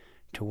thing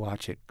to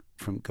watch it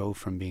go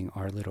from being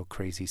our little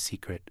crazy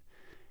secret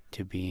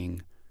to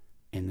being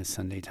in the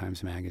Sunday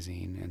Times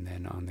Magazine and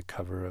then on the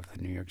cover of the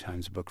New York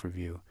Times Book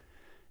Review.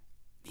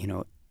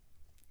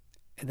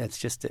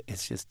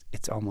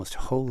 It's almost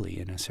holy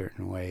in a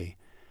certain way,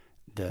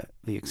 the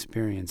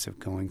experience of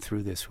going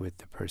through this with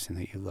the person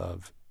that you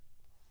love.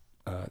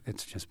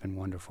 It's just been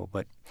wonderful.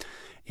 But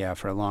yeah,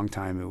 for a long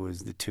time it was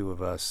the two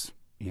of us,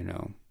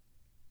 and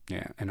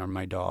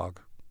my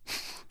dog.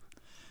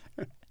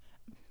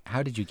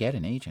 How did you get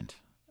an agent?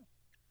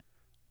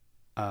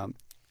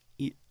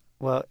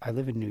 Well, I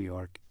live in New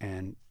York,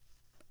 and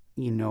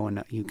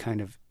you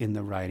kind of in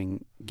the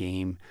writing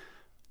game.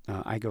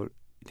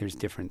 There's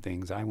different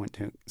things. I went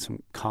to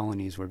some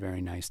colonies were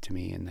very nice to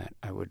me in that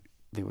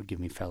they would give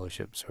me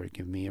fellowships or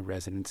give me a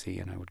residency,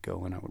 and I would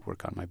go and I would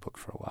work on my book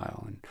for a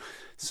while and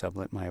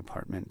sublet my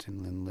apartment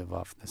and then live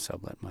off the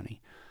sublet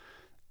money.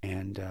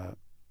 And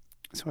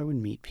so I would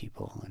meet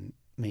people, and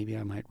maybe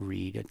I might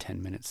read a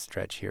 10-minute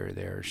stretch here or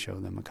there or show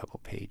them a couple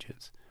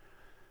pages.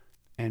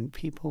 And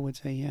people would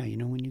say, yeah,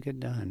 when you get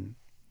done,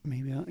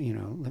 maybe, let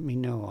me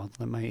know. I'll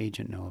let my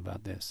agent know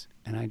about this.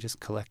 And I just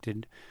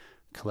collected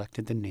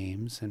the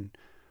names, and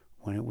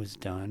when it was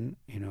done,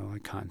 I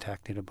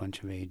contacted a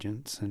bunch of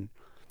agents, and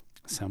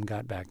some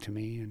got back to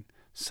me, and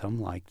some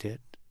liked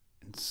it,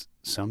 and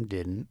some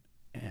didn't,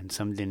 and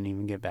some didn't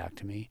even get back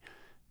to me.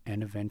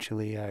 And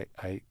eventually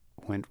I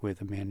went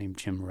with a man named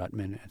Jim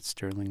Rutman at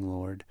Sterling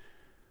Lord,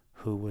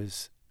 who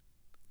was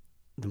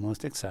the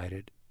most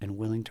excited and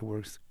willing to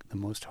work the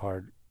most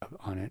hard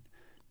on it,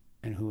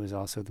 and who was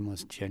also the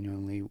most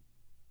genuinely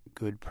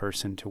good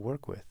person to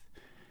work with.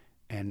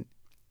 And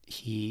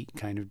he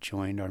kind of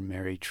joined our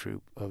merry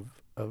troupe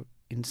of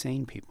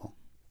insane people.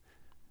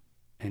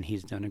 And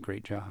he's done a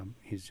great job.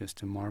 He's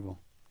just a marvel.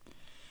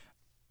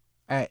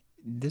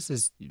 This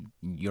is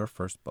your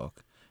first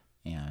book,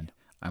 and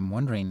I'm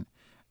wondering,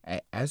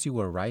 as you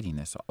were writing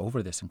this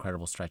over this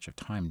incredible stretch of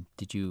time,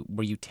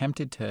 were you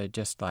tempted to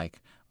just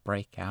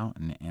break out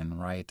and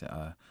write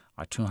a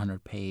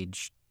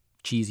 200-page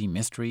cheesy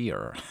mystery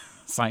or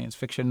science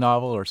fiction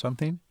novel or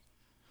something?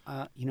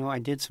 I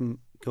did some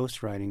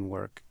ghostwriting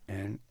work,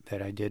 and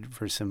that I did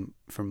for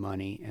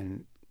money,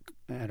 and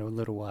at a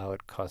little while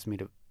it caused me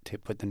to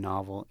put the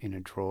novel in a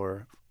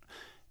drawer,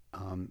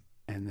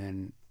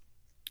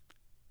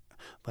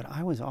 but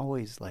I was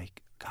always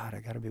like, God, I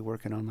got to be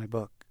working on my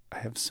book. I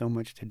have so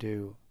much to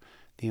do.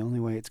 The only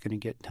way it's going to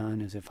get done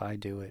is if I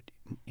do it.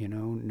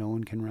 No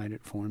one can write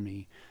it for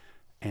me.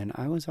 And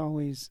I was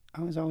always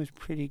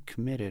pretty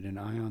committed, an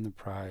eye on the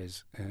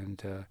prize.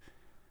 And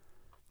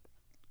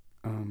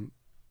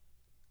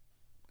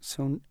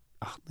so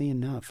oddly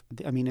enough,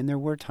 and there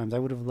were times I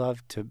would have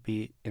loved to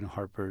be in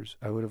Harper's.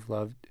 I would have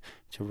loved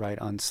to write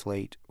on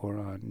Slate or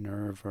on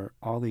Nerve or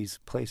all these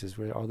places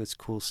where all this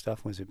cool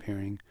stuff was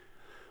appearing.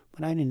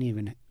 But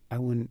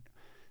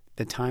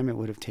the time it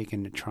would have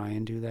taken to try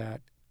and do that,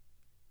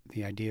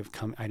 the idea of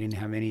I didn't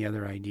have any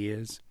other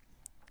ideas.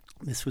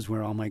 this was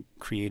where all my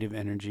creative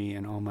energy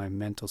and all my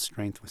mental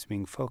strength was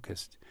being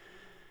focused.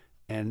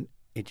 And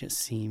it just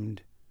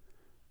seemed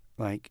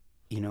like,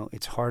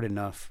 it's hard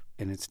enough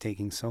and it's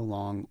taking so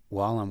long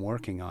while I'm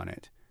working on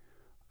it.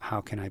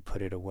 How can I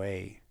put it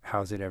away?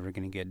 How's it ever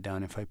going to get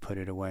done if I put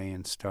it away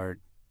and start,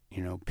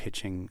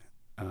 pitching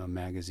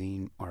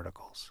magazine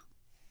articles?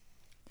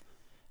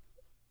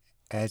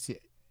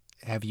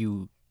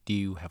 Do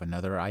you have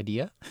another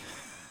idea?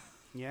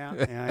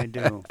 Yeah, I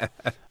do.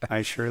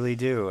 I surely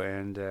do,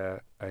 and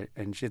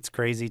it's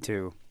crazy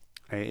too.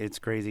 It's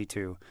crazy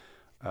too.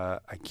 I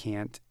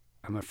can't.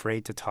 I'm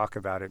afraid to talk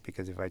about it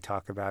because if I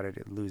talk about it,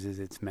 it loses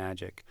its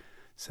magic.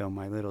 So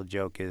my little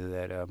joke is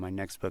that my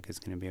next book is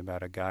going to be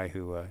about a guy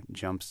who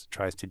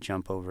tries to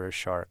jump over a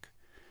shark.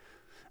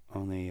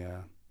 Only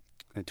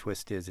the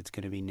twist is it's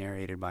going to be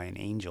narrated by an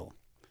angel,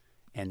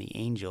 and the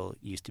angel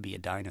used to be a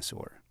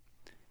dinosaur.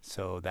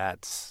 So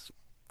that's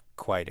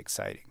quite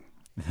exciting.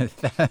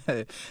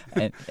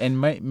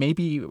 and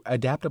maybe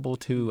adaptable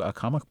to a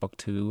comic book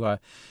to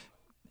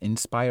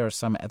inspire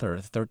some other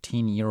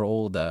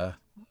 13-year-old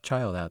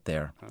child out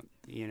there.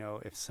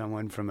 If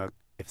someone from the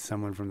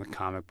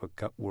comic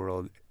book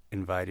world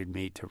invited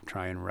me to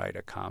try and write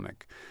a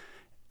comic,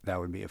 that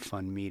would be a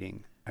fun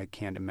meeting. I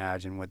can't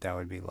imagine what that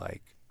would be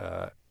like,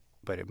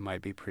 but it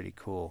might be pretty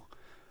cool.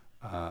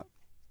 I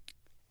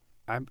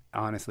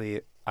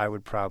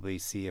would probably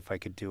see if I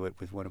could do it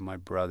with one of my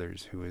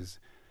brothers who has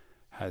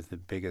the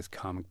biggest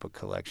comic book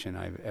collection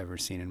I've ever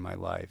seen in my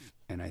life,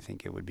 and I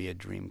think it would be a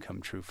dream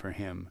come true for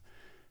him.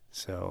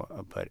 So,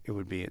 but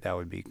that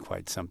would be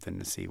quite something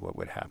to see what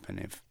would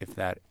happen if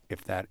that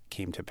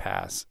came to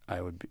pass.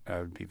 I would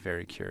be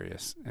very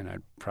curious, and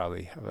I'd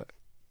probably have a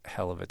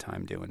hell of a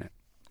time doing it.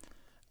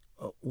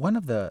 One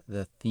of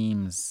the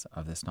themes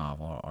of this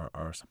novel,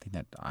 or something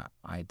that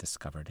I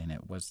discovered in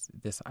it, was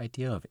this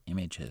idea of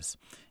images,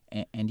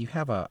 and you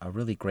have a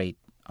really great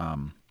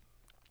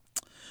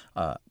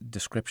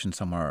description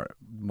somewhere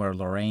where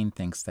Lorraine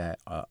thinks that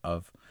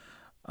of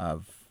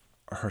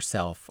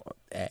herself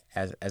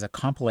as a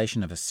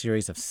compilation of a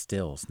series of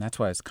stills. And that's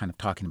what I was kind of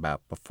talking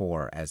about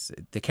before, as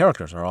the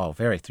characters are all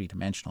very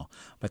three-dimensional,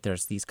 but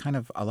there's these kind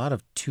of a lot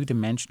of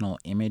two-dimensional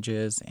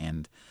images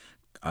and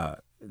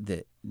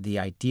the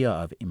idea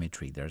of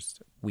imagery.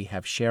 We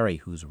have Sherry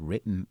who's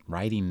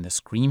writing the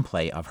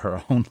screenplay of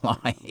her own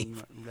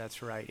life.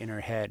 That's right, in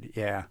her head,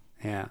 yeah.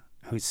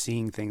 Who's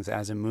seeing things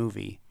as a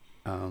movie,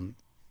 who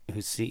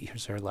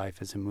sees her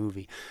life as a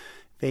movie.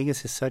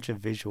 Vegas is such a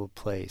visual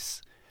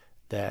place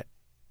that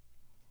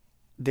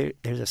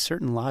there's a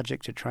certain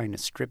logic to trying to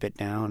strip it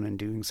down and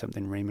doing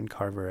something Raymond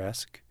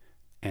Carver-esque,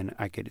 and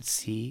I could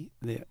see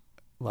the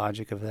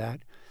logic of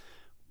that.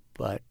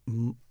 But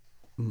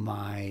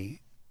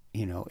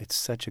it's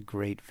such a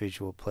great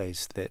visual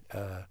place that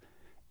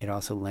it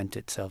also lent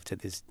itself to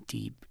this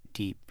deep,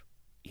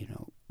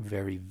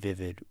 very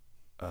vivid,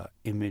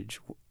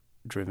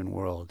 image-driven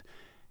world,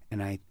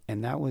 and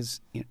that was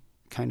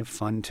kind of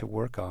fun to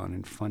work on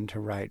and fun to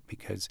write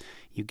because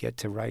you get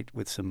to write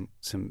with some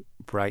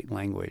bright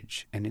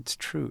language, and it's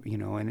true,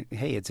 and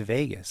hey, it's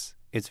Vegas.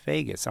 It's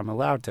Vegas. I'm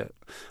allowed to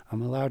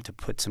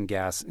put some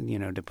gas,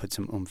 to put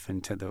some oomph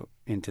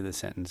into the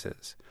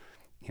sentences.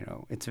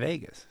 It's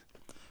Vegas.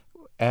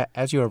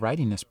 As you were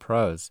writing this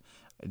prose,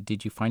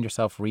 did you find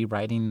yourself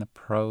rewriting the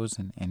prose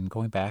and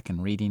going back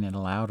and reading it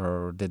aloud,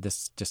 or did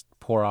this just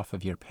pour off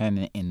of your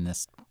pen in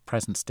this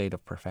present state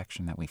of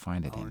perfection that we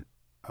find it in?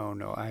 Oh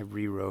no, I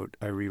rewrote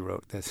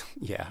this.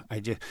 Yeah,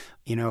 it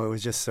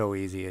was just so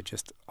easy. It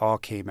just all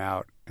came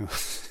out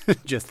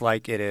just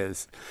like it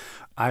is.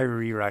 I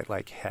rewrite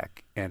like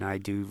heck, and I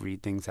do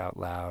read things out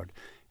loud,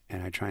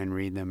 and I try and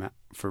read them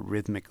for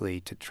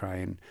rhythmically to try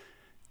and,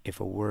 if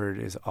a word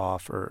is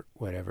off or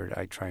whatever,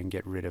 I try and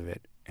get rid of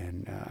it.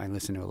 And I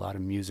listen to a lot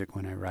of music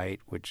when I write,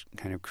 which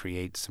kind of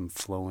creates some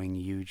flowing,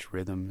 huge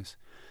rhythms.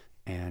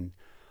 And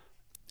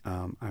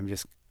I'm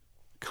just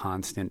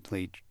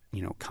constantly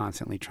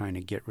trying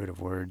to get rid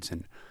of words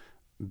and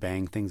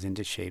bang things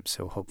into shape.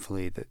 So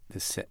hopefully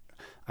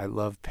I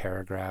love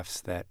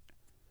paragraphs that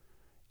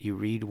you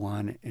read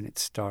one and it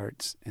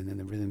starts, and then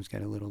the rhythms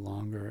get a little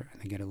longer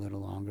and they get a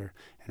little longer,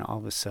 and all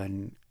of a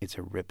sudden it's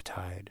a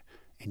riptide.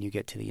 And you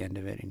get to the end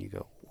of it and you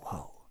go,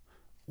 whoa,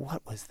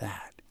 what was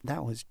that?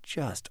 That was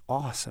just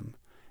awesome.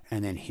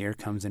 And then here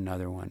comes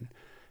another one.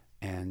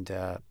 And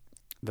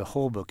the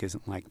whole book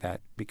isn't like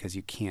that because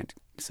you can't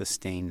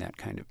sustain that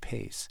kind of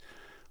pace.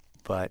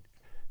 But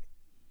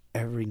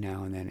every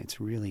now and then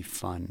it's really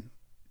fun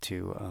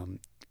to,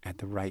 at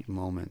the right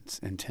moments,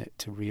 and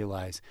to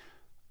realize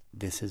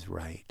this is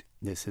right.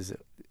 This is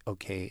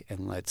okay,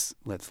 and let's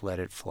let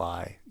it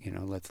fly.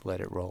 Let's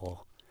let it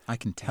roll. I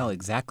can tell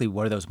exactly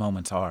where those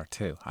moments are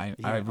too. I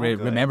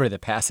remember the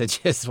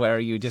passages where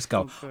you just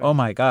go, "Oh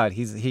my God,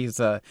 he's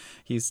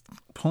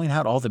pulling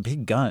out all the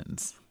big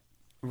guns."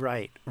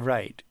 Right.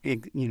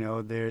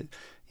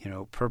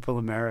 Purple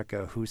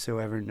America.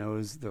 Whosoever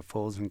knows the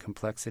folds and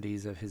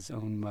complexities of his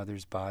own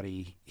mother's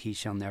body, he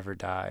shall never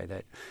die.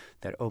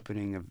 That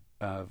opening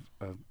of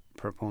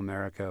Purple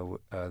America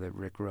that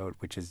Rick wrote,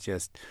 which is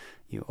just,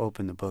 you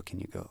open the book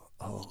and you go,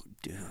 oh,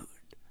 dude,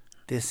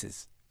 this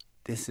is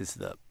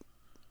the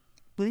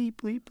bleep,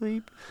 bleep,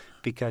 bleep,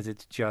 because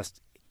it's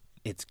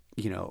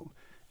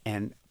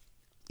and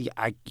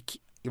yeah,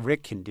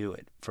 Rick can do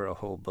it for a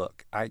whole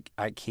book. I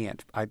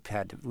can't. I've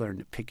had to learn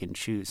to pick and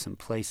choose some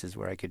places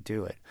where I could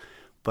do it,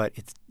 but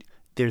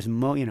there's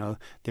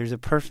a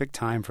perfect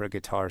time for a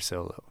guitar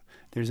solo.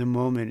 There's a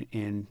moment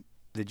in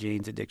the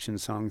Jane's Addiction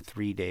song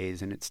 3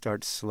 Days, and it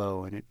starts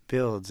slow, and it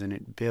builds, and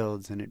it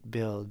builds, and it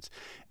builds,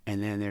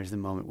 and then there's the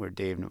moment where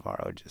Dave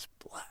Navarro just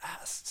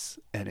blasts,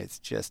 and it's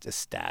just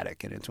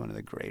ecstatic, and it's one of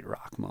the great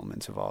rock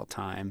moments of all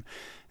time.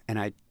 And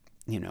I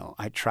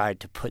tried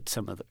to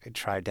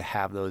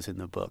have those in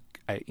the book.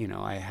 I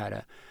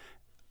had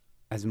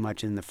as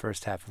much in the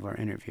first half of our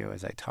interview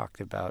as I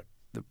talked about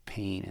the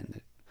pain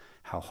and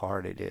how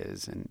hard it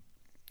is, and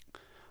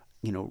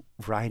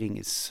writing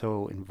is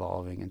so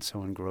involving and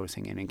so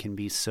engrossing, and it can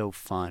be so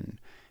fun.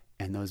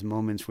 And those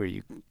moments where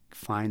you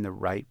find the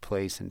right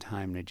place and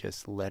time to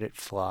just let it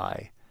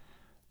fly,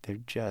 there's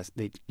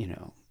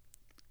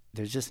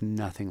just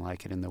nothing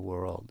like it in the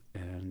world.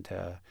 And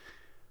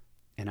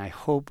I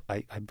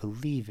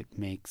believe it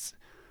makes,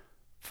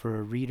 for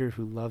a reader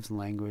who loves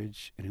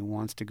language and who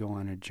wants to go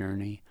on a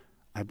journey,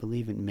 I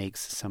believe it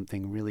makes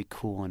something really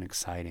cool and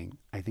exciting.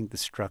 I think the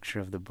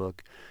structure of the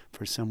book,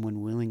 for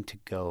someone willing to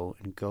go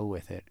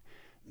with it,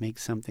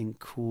 makes something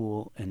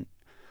cool and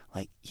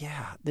like,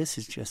 yeah, this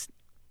is just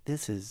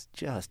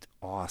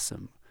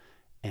awesome.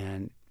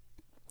 And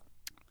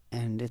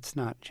it's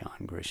not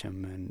John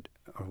Grisham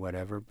or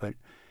whatever, but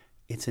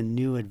it's a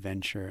new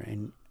adventure,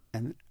 and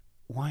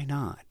why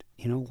not?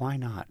 Why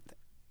not?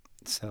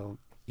 So,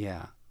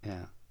 yeah.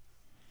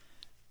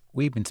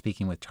 We've been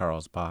speaking with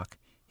Charles Bach.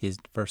 His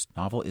first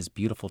novel is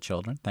Beautiful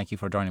Children. Thank you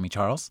for joining me,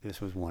 Charles.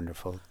 This was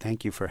wonderful.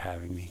 Thank you for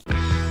having me.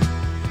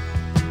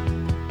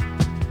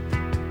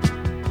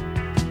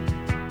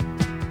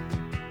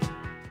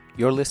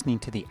 You're listening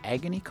to the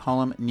Agony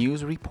Column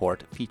News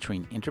Report,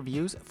 featuring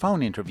interviews,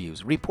 phone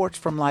interviews, reports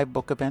from live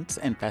book events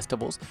and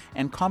festivals,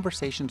 and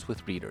conversations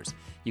with readers.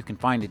 You can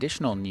find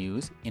additional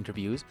news,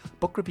 interviews,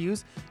 book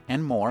reviews,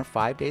 and more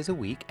 5 days a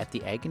week at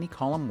the Agony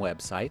Column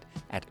website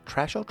at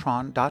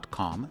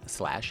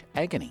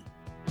trashotron.com/agony.